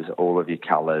sizes, all of your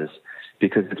colours,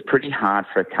 because it's pretty hard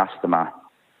for a customer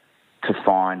to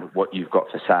find what you've got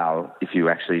for sale if you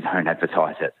actually don't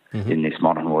advertise it in this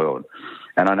modern world.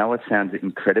 And I know it sounds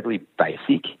incredibly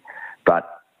basic,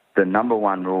 but the number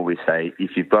one rule we say,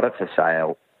 if you've got it for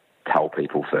sale, tell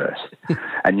people first.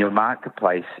 And your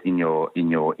marketplace in your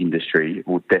industry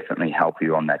will definitely help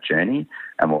you on that journey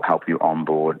and will help you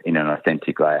onboard in an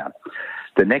authentic layout.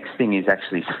 The next thing is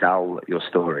actually sell your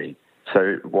story.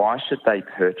 So why should they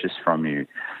purchase from you?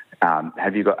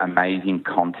 Have you got amazing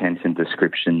content and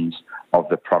descriptions of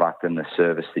the product and the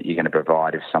service that you're going to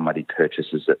provide if somebody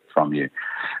purchases it from you?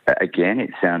 Again, it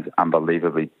sounds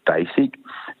unbelievably basic,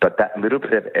 but that little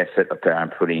bit of effort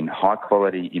around putting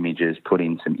high-quality images, put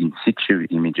in some in-situ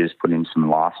images, put in some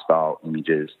lifestyle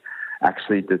images,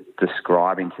 actually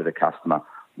describing to the customer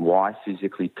why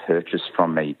physically purchase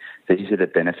from me. These are the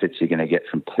benefits you're going to get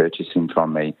from purchasing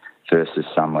from me versus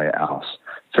somewhere else.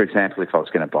 For example, if I was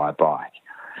going to buy a bike,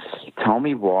 tell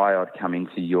me why I'd come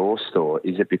into your store.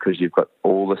 Is it because you've got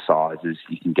all the sizes?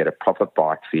 You can get a proper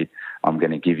bike fit. I'm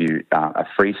going to give you a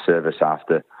free service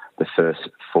after the first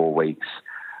 4 weeks.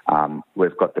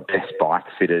 We've got the best bike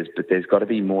fitters, but there's got to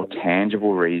be more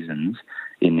tangible reasons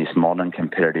in this modern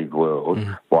competitive world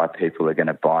why people are going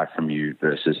to buy from you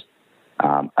versus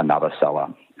another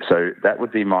seller. So that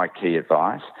would be my key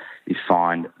advice. You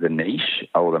find the niche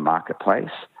or the marketplace.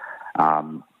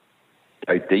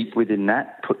 Go deep within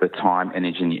that, put the time,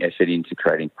 energy and the effort into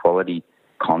creating quality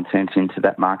content into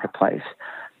that marketplace,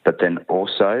 but then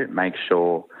also make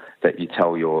sure that you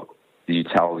tell your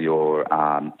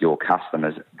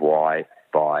customers why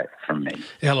buy from me.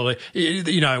 Hallelujah.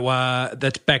 You know,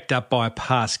 that's backed up by a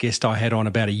past guest I had on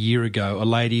about a year ago, a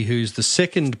lady who's the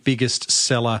second biggest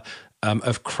seller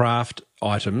of craft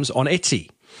items on Etsy.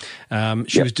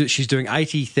 She's doing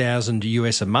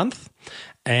 $80,000 a month,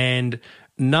 and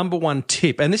number one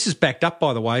tip, and this is backed up,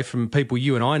 by the way, from people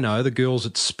you and I know, the girls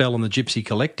at Spell and the Gypsy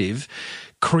Collective,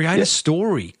 create a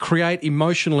story, create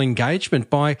emotional engagement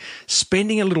by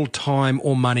spending a little time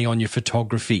or money on your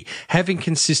photography, having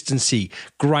consistency,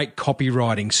 great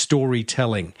copywriting,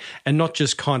 storytelling, and not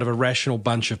just kind of a rational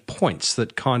bunch of points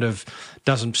that kind of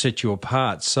doesn't set you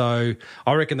apart. So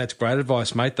I reckon that's great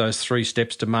advice, mate, those 3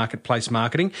 steps to marketplace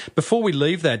marketing. Before we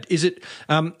leave that, is it?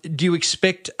 Do you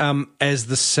expect as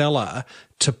the seller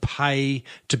to pay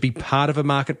to be part of a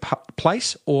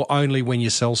marketplace or only when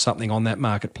you sell something on that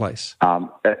marketplace?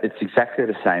 It's exactly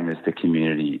the same as the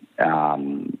community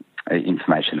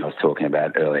information I was talking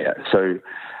about earlier. So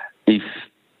if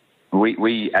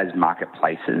we as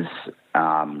marketplaces,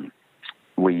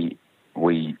 we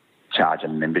charge a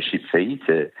membership fee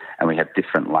and we have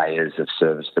different layers of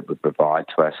service that we provide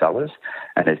to our sellers,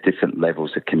 and there's different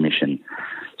levels of commission.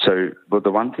 So, well,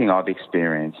 the one thing I've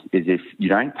experienced is if you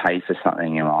don't pay for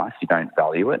something in life, you don't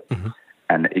value it. Mm-hmm.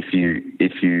 And if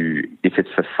it's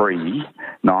for free,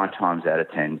 9 times out of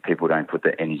 10, people don't put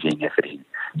the energy and effort in.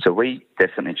 So we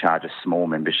definitely charge a small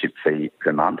membership fee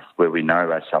per month where we know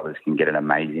our sellers can get an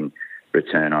amazing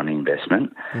return on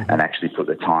investment and actually put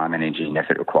the time, energy and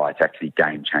effort required to actually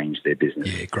game change their business.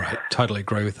 Yeah, great. Totally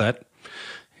agree with that.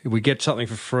 We get something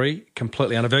for free,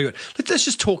 completely undervalued. Let's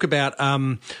just talk about,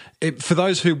 for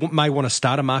those who may want to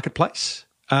start a marketplace,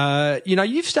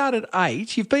 you've started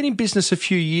 8. You've been in business a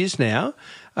few years now.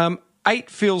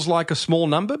 8 feels like a small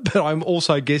number, but I'm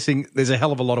also guessing there's a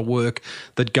hell of a lot of work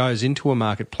that goes into a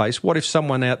marketplace. What if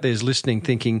someone out there is listening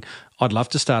thinking, I'd love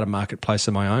to start a marketplace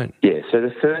of my own? Yeah, so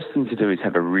the first thing to do is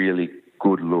have a really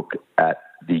good look at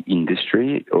the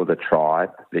industry or the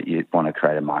tribe that you want to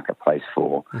create a marketplace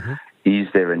for. Is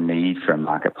there a need for a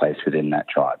marketplace within that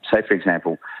tribe? Say, for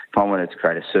example, if I wanted to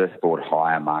create a surfboard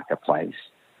hire marketplace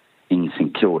in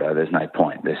St Kilda, there's no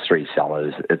point. There's 3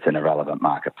 sellers. It's an irrelevant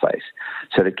marketplace.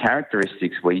 So the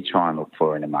characteristics we try and look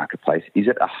for in a marketplace, is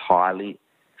it a highly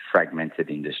fragmented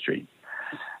industry?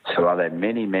 So are there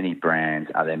many, many brands?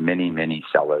 Are there many, many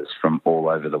sellers from all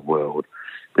over the world?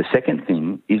 The second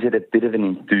thing, is it a bit of an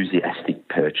enthusiastic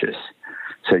purchase?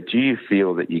 So do you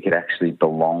feel that you could actually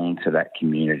belong to that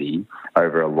community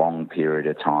over a long period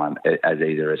of time as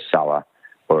either a seller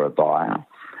or a buyer?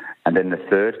 And then the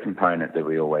third component that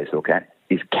we always look at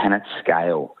is, can it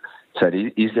scale? So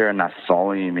is there enough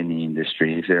volume in the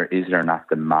industry? Is there enough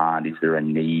demand? Is there a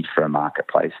need for a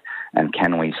marketplace? And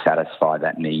can we satisfy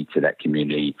that need to that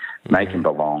community, make them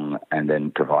belong, and then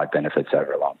provide benefits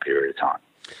over a long period of time?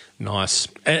 Nice.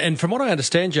 And from what I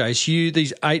understand, Jace,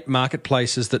 these 8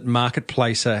 marketplaces that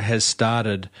Marketplacer has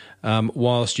started,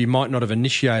 whilst you might not have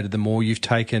initiated them all, you've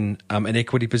taken an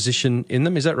equity position in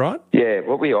them. Is that right? Yeah,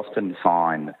 what we often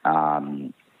find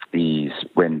is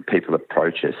when people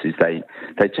approach us is they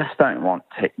just don't want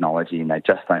technology and they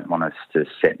just don't want us to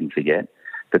set and forget,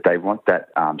 but they want that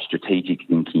strategic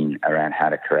thinking around how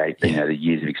to create, the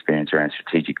years of experience around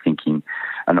strategic thinking,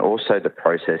 and also the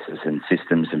processes and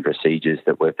systems and procedures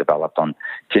that we've developed on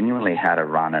genuinely how to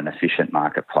run an efficient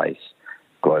marketplace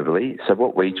globally. So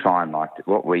what we try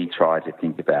to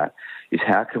think about is,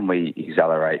 how can we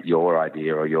accelerate your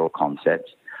idea or your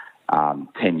concept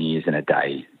 10 years in a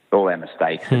day? All our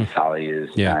mistakes and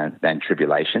failures and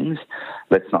tribulations,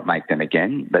 let's not make them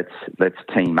again. Let's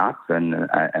team up and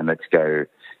let's go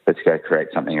create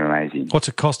something amazing. What's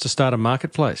it cost to start a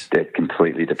marketplace? It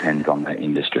completely depends on the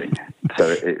industry. So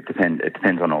it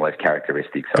depends on all those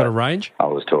characteristics. Got a range? I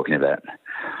was talking about.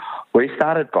 We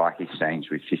started Bike Exchange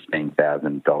with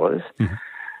 $15,000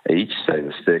 each, so it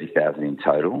was $30,000 in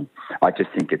total. I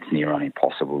just think it's near on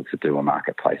impossible to do a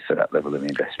marketplace for that level of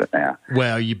investment now.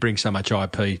 Well, you bring so much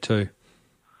IP too.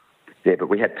 Yeah, but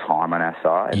we had time on our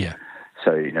side. Yeah.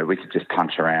 So, we could just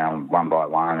punch around one by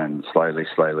one and slowly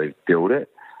build it.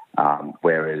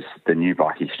 Whereas the new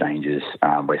bike exchanges,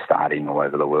 we're starting all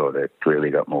over the world. They've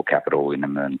clearly got more capital in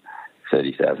them than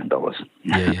 $30,000.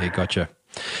 Yeah, gotcha.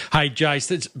 Hey, Jace,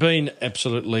 it's been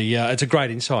absolutely, it's a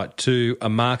great insight to a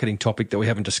marketing topic that we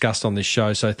haven't discussed on this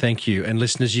show, so thank you. And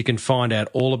listeners, you can find out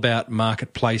all about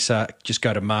Marketplacer. Just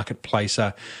go to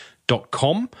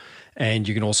marketplacer.com. And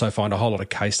you can also find a whole lot of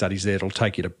case studies there. It'll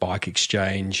take you to Bike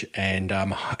Exchange and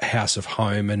House of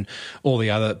Home and all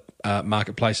the other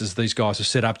marketplaces these guys have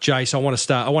set up. Jace, I want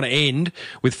to end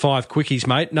with 5 quickies,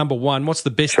 mate. Number 1, what's the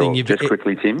best thing you've... Just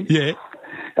quickly, Tim. Yeah.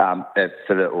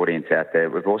 For the audience out there,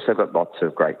 we've also got lots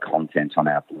of great content on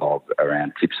our blog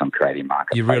around tips on creating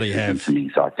marketplaces. You really have. And some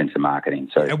insights into marketing.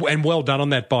 So, and well done on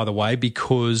that, by the way,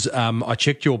 because I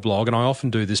checked your blog, and I often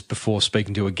do this before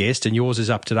speaking to a guest, and yours is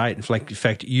up to date. In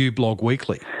fact, you blog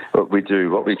weekly. What we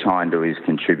do, what we try and do is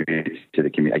contribute to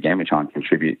the community. Again, we try and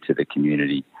contribute to the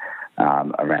community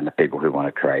around the people who want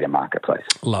to create a marketplace.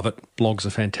 Love it. Blogs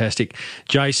are fantastic.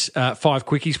 Jace, 5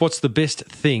 quickies. What's the best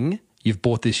thing you've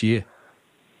bought this year?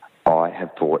 I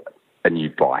have bought a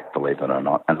new bike, believe it or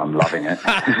not, and I'm loving it.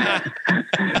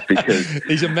 Because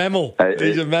he's a mammal.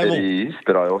 He's a mammal. It is,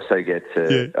 but I also get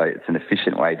to, it's an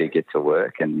efficient way to get to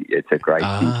work, and it's a great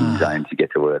thinking zone to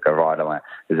get to work. I ride along,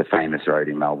 there's a famous road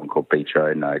in Melbourne called Beach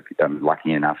Road, and I'm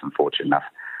lucky enough and fortunate enough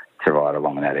to ride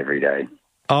along that every day.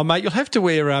 Oh, mate, you'll have to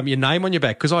wear your name on your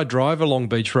back, because I drive along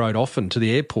Beach Road often to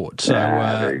the airport. So,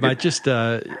 mate, just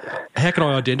how can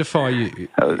I identify you?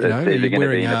 Are you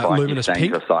wearing luminous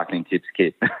pink? Or cycling tips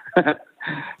kit.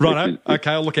 Righto.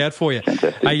 Okay, I'll look out for you.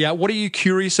 Hey, what are you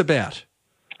curious about?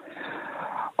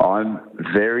 I'm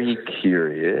very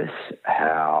curious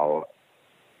how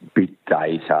big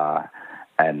data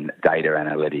and data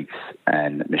analytics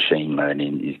and machine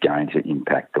learning is going to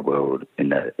impact the world in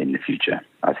the future.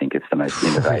 I think it's the most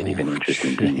innovative and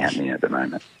interesting thing happening at the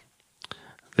moment.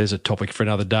 There's a topic for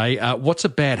another day. What's a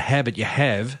bad habit you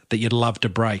have that you'd love to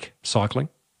break? Cycling?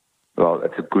 Well,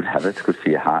 it's a good habit. It's good for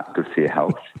your heart, good for your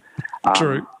health.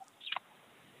 True.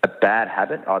 A bad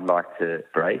habit I'd like to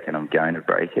break, and I'm going to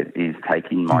break it, is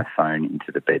taking my phone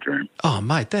into the bedroom. Oh,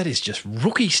 mate, that is just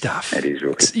rookie stuff. It is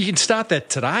rookie. You can start that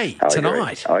tonight.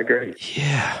 I agree.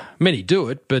 Yeah. Many do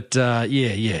it, but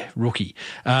rookie.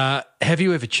 Have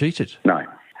you ever cheated? No.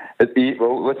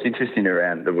 Well, what's interesting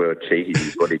around the word cheating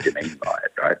is what did you mean by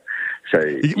it, right? So,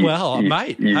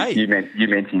 you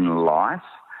meant in life,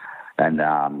 and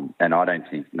I don't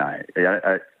think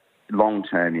long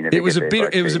term, you never. It was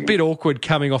a bit awkward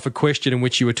coming off a question in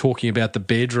which you were talking about the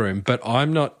bedroom, but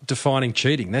I'm not defining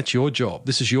cheating. That's your job.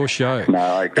 This is your show. No,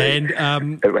 I agree. And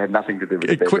it had nothing to do with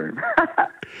the bedroom.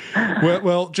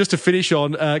 well, just to finish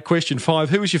on question 5,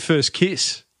 who was your first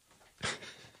kiss?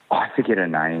 I forget her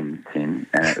name, Tim,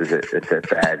 and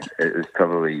it was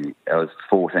probably, I was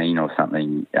 14 or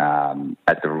something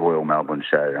at the Royal Melbourne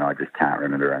show, and I just can't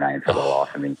remember her name for the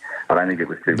life of me. I don't think it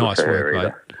was suitable for her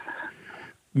either. Mate.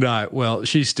 No, well,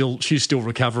 she's still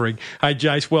recovering. Hey,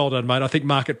 Jace, well done, mate. I think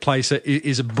Marketplace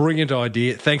is a brilliant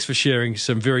idea. Thanks for sharing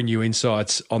some very new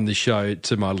insights on this show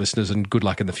to my listeners, and good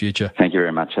luck in the future. Thank you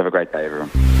very much. Have a great day,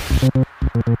 everyone.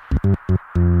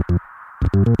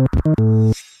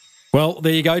 Well,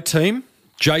 there you go, team.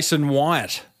 Jason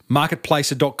Wyatt,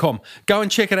 marketplacer.com. Go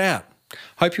and check it out.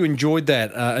 Hope you enjoyed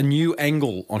that. A new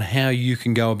angle on how you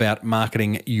can go about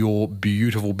marketing your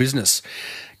beautiful business.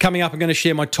 Coming up, I'm going to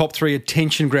share my top 3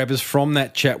 attention grabbers from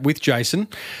that chat with Jason.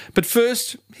 But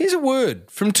first, here's a word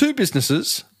from 2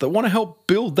 businesses that want to help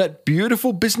build that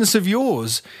beautiful business of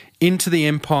yours into the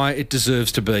empire it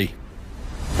deserves to be.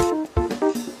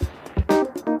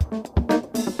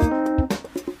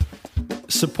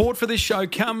 Support for this show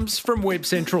comes from Web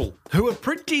Central, who are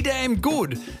pretty damn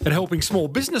good at helping small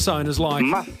business owners like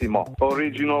Massimo,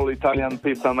 original Italian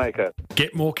pizza maker.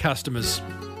 Get more customers.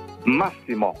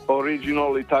 Massimo,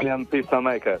 original Italian pizza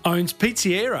maker. Owns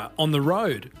Pizzeria on the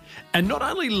road and not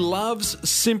only loves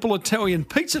simple Italian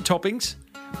pizza toppings,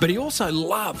 but he also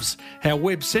loves how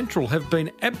Web Central have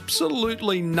been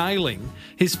absolutely nailing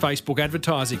his Facebook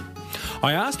advertising.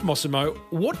 I asked Massimo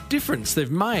what difference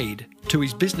they've made to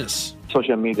his business.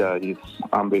 Social media is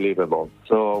unbelievable.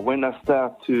 So when I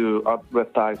start to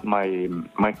advertise my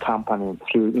company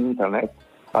through internet,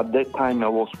 at that time I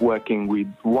was working with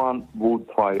 1 wood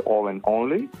fire oven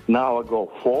only. Now I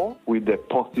go 4 with the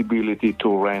possibility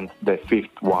to rent the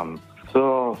 5th one.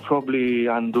 So probably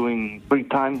I'm doing 3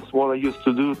 times what I used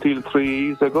to do till 3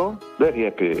 years ago. Very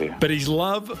happy. But his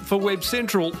love for Web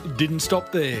Central didn't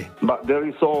stop there. But the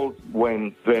result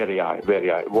went very high, very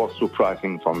high. It was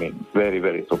surprising for me. Very,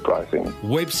 very surprising.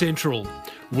 Web Central,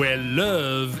 where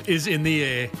love is in the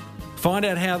air. Find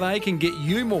out how they can get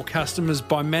you more customers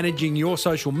by managing your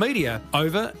social media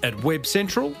over at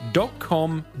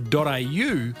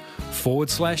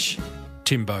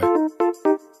webcentral.com.au/Timbo.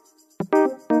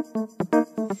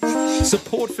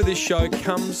 Support for this show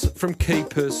comes from Key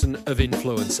Person of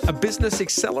Influence, a business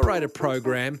accelerator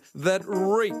program that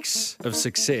reeks of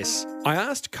success. I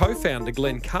asked co-founder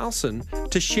Glenn Carlson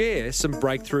to share some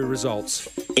breakthrough results.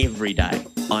 Every day,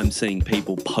 I'm seeing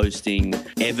people posting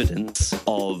evidence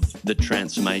of the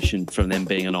transformation from them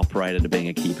being an operator to being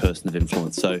a key person of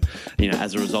influence. So,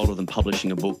 as a result of them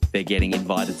publishing a book, they're getting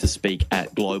invited to speak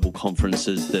at global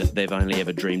conferences that they've only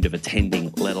ever dreamed of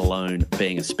attending, let alone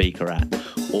being a speaker at.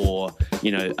 Or,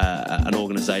 an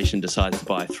organisation decides to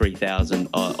buy 3,000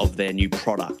 of their new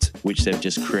product, which they've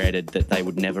just created, that they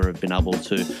would never have been able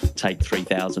to take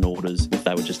 3,000 orders if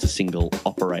they were just a single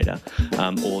operator.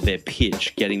 Or their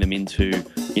pitch, getting them into,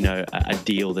 a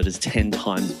deal that is 10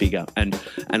 times bigger. And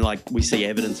like, we see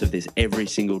evidence of this every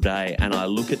single day. And I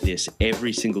look at this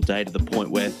every single day to the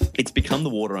point where it's become the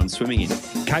water I'm swimming in.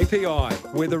 KPI,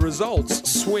 where the results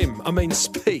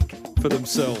speak for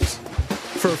themselves.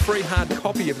 For a free hard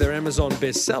copy of their Amazon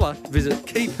bestseller, visit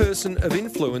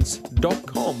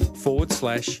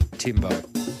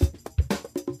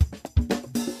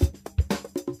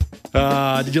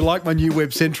keypersonofinfluence.com/Timbo. Did you like my new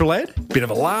Web Central ad? Bit of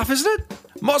a laugh, isn't it?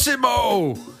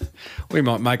 Massimo! We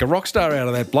might make a rock star out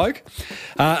of that bloke.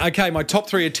 Okay, my top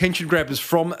 3 attention grabbers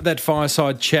from that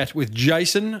fireside chat with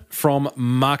Jason from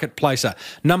Marketplacer.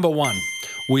 Number 1,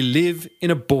 we live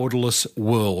in a borderless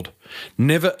world.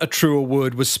 Never a truer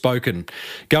word was spoken.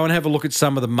 Go and have a look at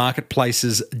some of the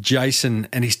marketplaces Jason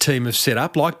and his team have set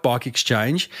up, like Bike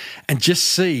Exchange, and just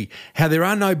see how there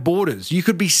are no borders. You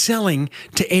could be selling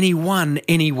to anyone,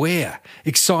 anywhere.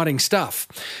 Exciting stuff.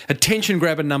 Attention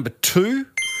grabber number 2,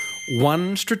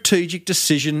 1 strategic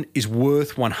decision is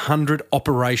worth 100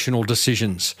 operational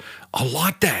decisions. I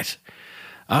like that.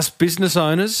 Us business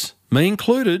owners, me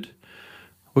included,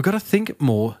 we've got to think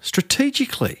more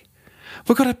strategically.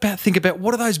 We've got to think about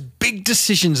what are those big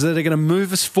decisions that are going to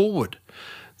move us forward.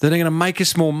 that are going to make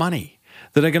us more money,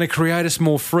 that are going to create us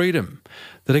more freedom,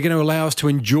 that are going to allow us to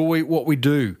enjoy what we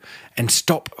do and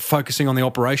stop focusing on the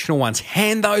operational ones.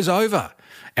 Hand those over.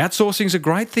 Outsourcing is a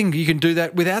great thing. You can do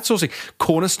that with outsourcing.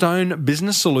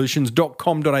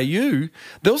 cornerstonebusinesssolutions.com.au,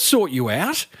 they'll sort you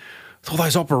out. All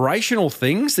those operational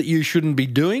things that you shouldn't be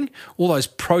doing, all those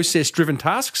process-driven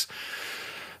tasks.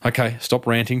 Okay, stop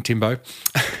ranting, Timbo.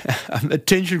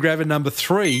 Attention grabber number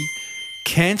 3,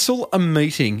 cancel a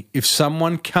meeting if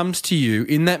someone comes to you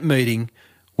in that meeting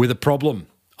with a problem.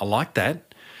 I like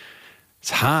that. It's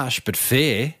harsh but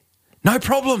fair. No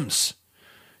problems.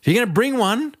 If you're going to bring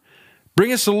one,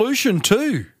 bring a solution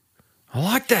too. I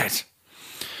like that.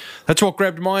 That's what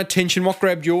grabbed my attention. What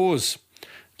grabbed yours?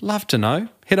 Love to know.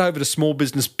 Head over to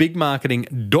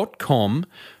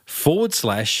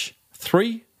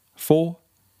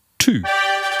smallbusinessbigmarketing.com/342.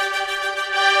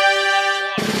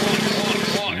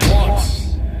 What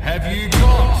have you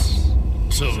got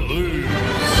to lose?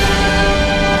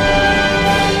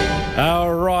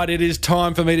 All right, it is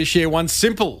time for me to share one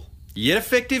simple yet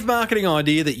effective marketing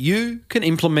idea that you can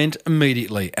implement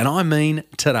immediately, and I mean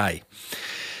today.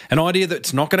 An idea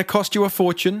that's not going to cost you a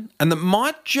fortune and that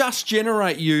might just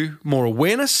generate you more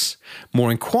awareness,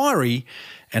 more inquiry,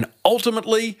 and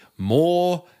ultimately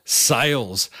more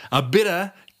sales. A bit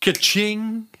of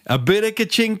ka-ching,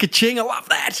 ka-ching. I love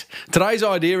that. Today's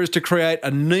idea is to create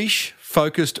a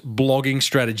niche-focused blogging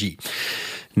strategy.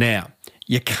 Now,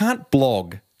 you can't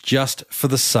blog just for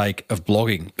the sake of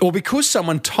blogging or because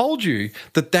someone told you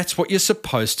that that's what you're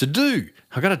supposed to do.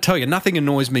 I've got to tell you, nothing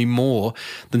annoys me more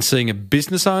than seeing a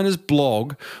business owner's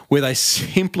blog where they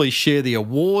simply share the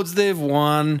awards they've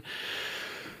won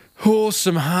or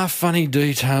some half-funny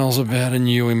details about a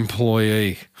new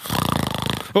employee.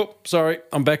 Oh, sorry,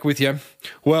 I'm back with you.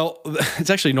 Well, it's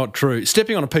actually not true.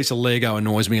 Stepping on a piece of Lego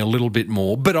annoys me a little bit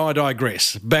more, but I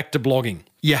digress. Back to blogging.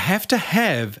 You have to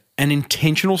have an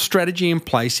intentional strategy in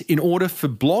place in order for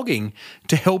blogging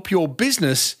to help your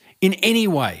business in any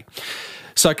way.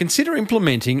 So consider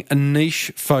implementing a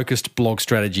niche-focused blog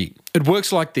strategy. It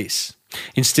works like this.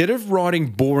 Instead of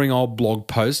writing boring old blog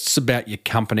posts about your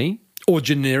company or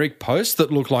generic posts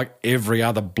that look like every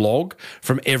other blog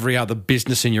from every other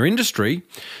business in your industry,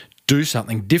 do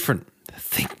something different.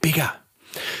 Think bigger.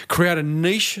 Create a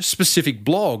niche-specific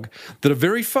blog that a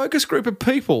very focused group of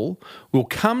people will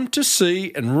come to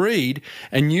see and read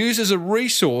and use as a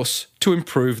resource to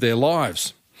improve their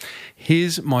lives.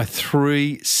 Here's my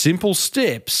 3 simple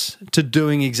steps to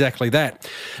doing exactly that.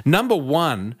 Number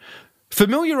 1,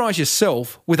 familiarise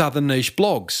yourself with other niche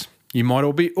blogs. You might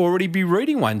already be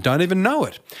reading one, don't even know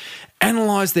it.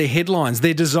 Analyse their headlines,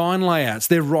 their design layouts,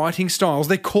 their writing styles,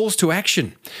 their calls to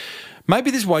action. Maybe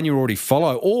there's one you already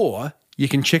follow, or you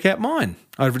can check out mine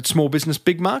over at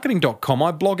smallbusinessbigmarketing.com.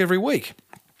 I blog every week.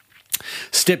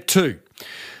 Step 2,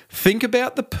 think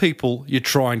about the people you're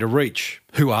trying to reach.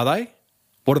 Who are they?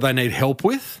 What do they need help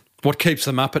with? What keeps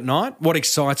them up at night? What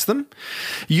excites them?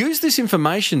 Use this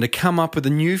information to come up with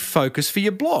a new focus for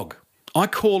your blog. I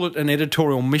call it an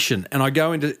editorial mission, and I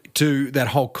go into that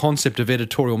whole concept of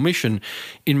editorial mission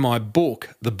in my book,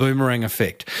 The Boomerang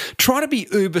Effect. Try to be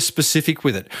uber specific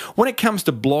with it. When it comes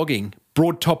to blogging,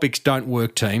 broad topics don't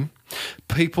work, team.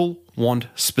 People want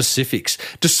specifics.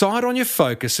 Decide on your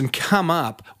focus and come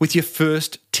up with your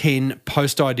first 10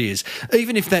 post ideas,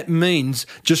 even if that means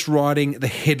just writing the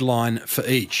headline for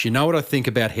each. You know what I think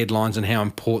about headlines and how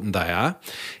important they are?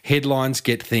 Headlines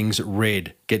get things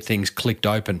read, get things clicked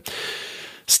open.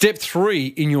 Step 3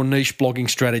 in your niche blogging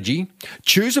strategy,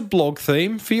 choose a blog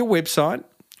theme for your website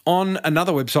on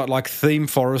another website like Theme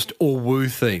Forest or Woo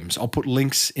Themes. I'll put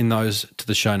links in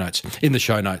the show notes.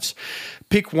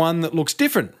 Pick one that looks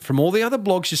different from all the other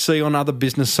blogs you see on other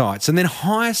business sites, and then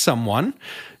hire someone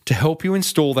to help you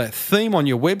install that theme on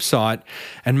your website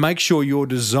and make sure your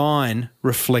design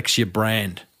reflects your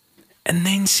brand. And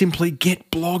then simply get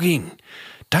blogging.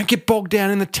 Don't get bogged down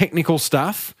in the technical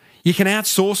stuff. You can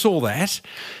outsource all that.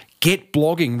 Get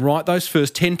blogging. Write those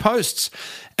first 10 posts.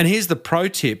 And here's the pro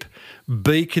tip.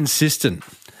 Be consistent.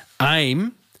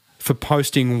 Aim for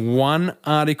posting 1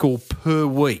 article per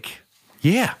week.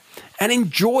 Yeah, and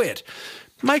enjoy it.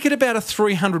 Make it about a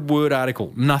 300-word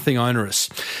article, nothing onerous.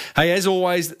 Hey, as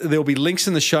always, there'll be links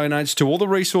in the show notes to all the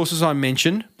resources I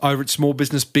mentioned over at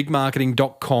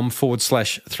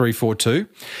smallbusinessbigmarketing.com/342.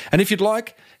 And if you'd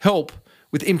like help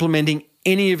with implementing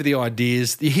any of the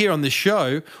ideas you hear on this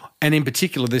show, and in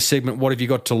particular this segment, What Have You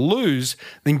Got to Lose?,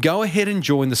 then go ahead and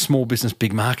join the Small Business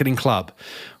Big Marketing Club,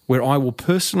 where I will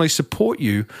personally support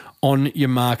you on your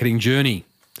marketing journey.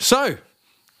 So,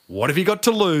 what have you got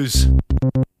to lose?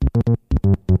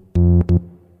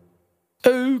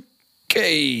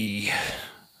 Okay.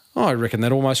 I reckon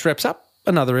that almost wraps up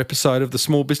another episode of the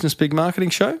Small Business Big Marketing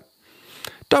Show.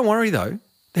 Don't worry though,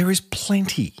 there is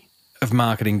plenty of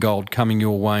marketing gold coming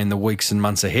your way in the weeks and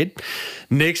months ahead.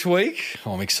 Next week,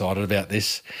 I'm excited about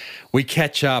this, we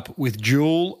catch up with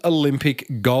dual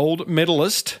Olympic gold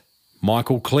medalist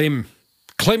Michael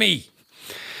Clemmy,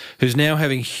 who's now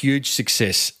having huge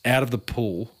success out of the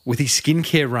pool with his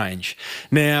skincare range.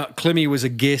 Now, Clemmy was a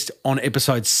guest on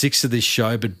episode 6 of this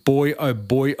show, but boy, oh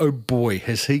boy,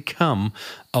 has he come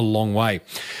a long way.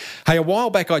 Hey, a while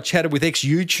back I chatted with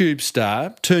ex-YouTube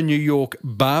star turned New York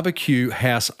barbecue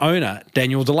house owner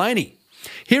Daniel Delaney.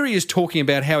 Here he is talking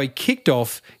about how he kicked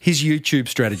off his YouTube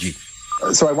strategy.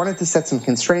 So I wanted to set some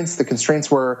constraints. The constraints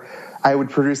were I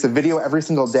would produce a video every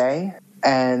single day,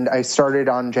 and I started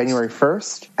on January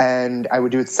 1st, and I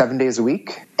would do it 7 days a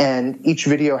week. And each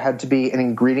video had to be an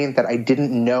ingredient that I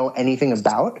didn't know anything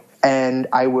about. And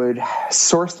I would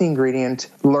source the ingredient,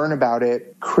 learn about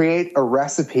it, create a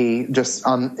recipe just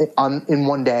in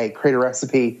one day, create a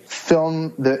recipe,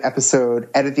 film the episode,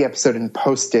 edit the episode, and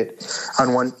post it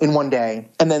in one day.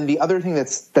 And then the other thing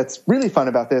that's really fun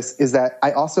about this is that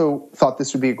I also thought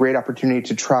this would be a great opportunity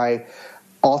to try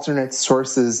alternate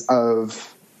sources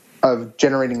of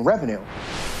generating revenue.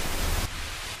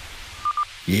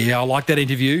 Yeah, I like that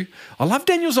interview. I love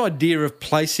Daniel's idea of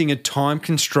placing a time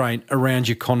constraint around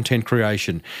your content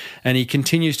creation, and he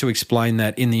continues to explain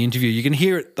that in the interview. You can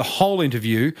hear it, the whole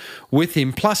interview with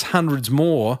him, plus hundreds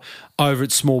more over at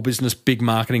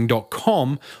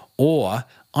smallbusinessbigmarketing.com, or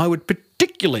I would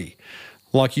particularly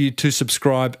like you to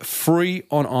subscribe free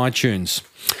on iTunes.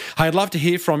 Hey, I'd love to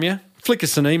hear from you. Flick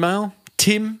us an email,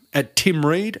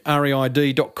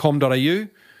 tim@timreid.com.au.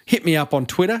 Hit me up on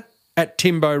Twitter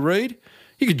 @TimboReid.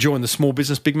 You could join the Small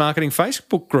Business Big Marketing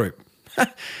Facebook group.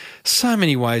 So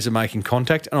many ways of making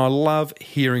contact, and I love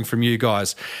hearing from you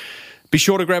guys. Be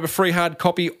sure to grab a free hard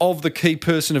copy of the Key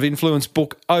Person of Influence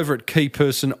book over at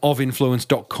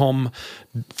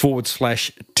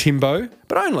keypersonofinfluence.com/Timbo,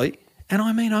 but only, and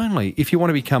I mean only, if you want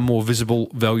to become more visible,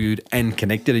 valued and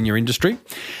connected in your industry.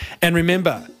 And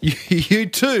remember, you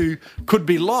too could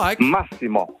be like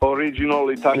Massimo, original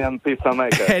Italian pizza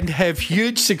maker, and have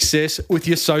huge success with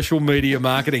your social media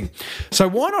marketing. So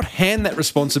why not hand that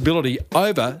responsibility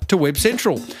over to Web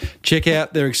Central? Check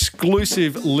out their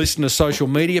exclusive listener social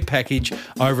media package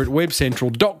over at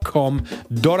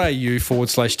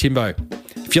webcentral.com.au/Timbo.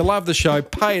 If you love the show,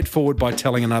 pay it forward by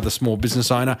telling another small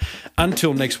business owner.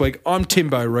 Until next week, I'm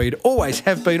Timbo Reid. Always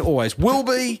have been, always will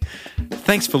be.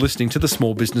 Thanks for listening to the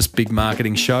Small Business Big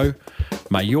Marketing Show.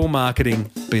 May your marketing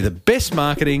be the best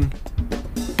marketing.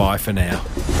 Bye for now.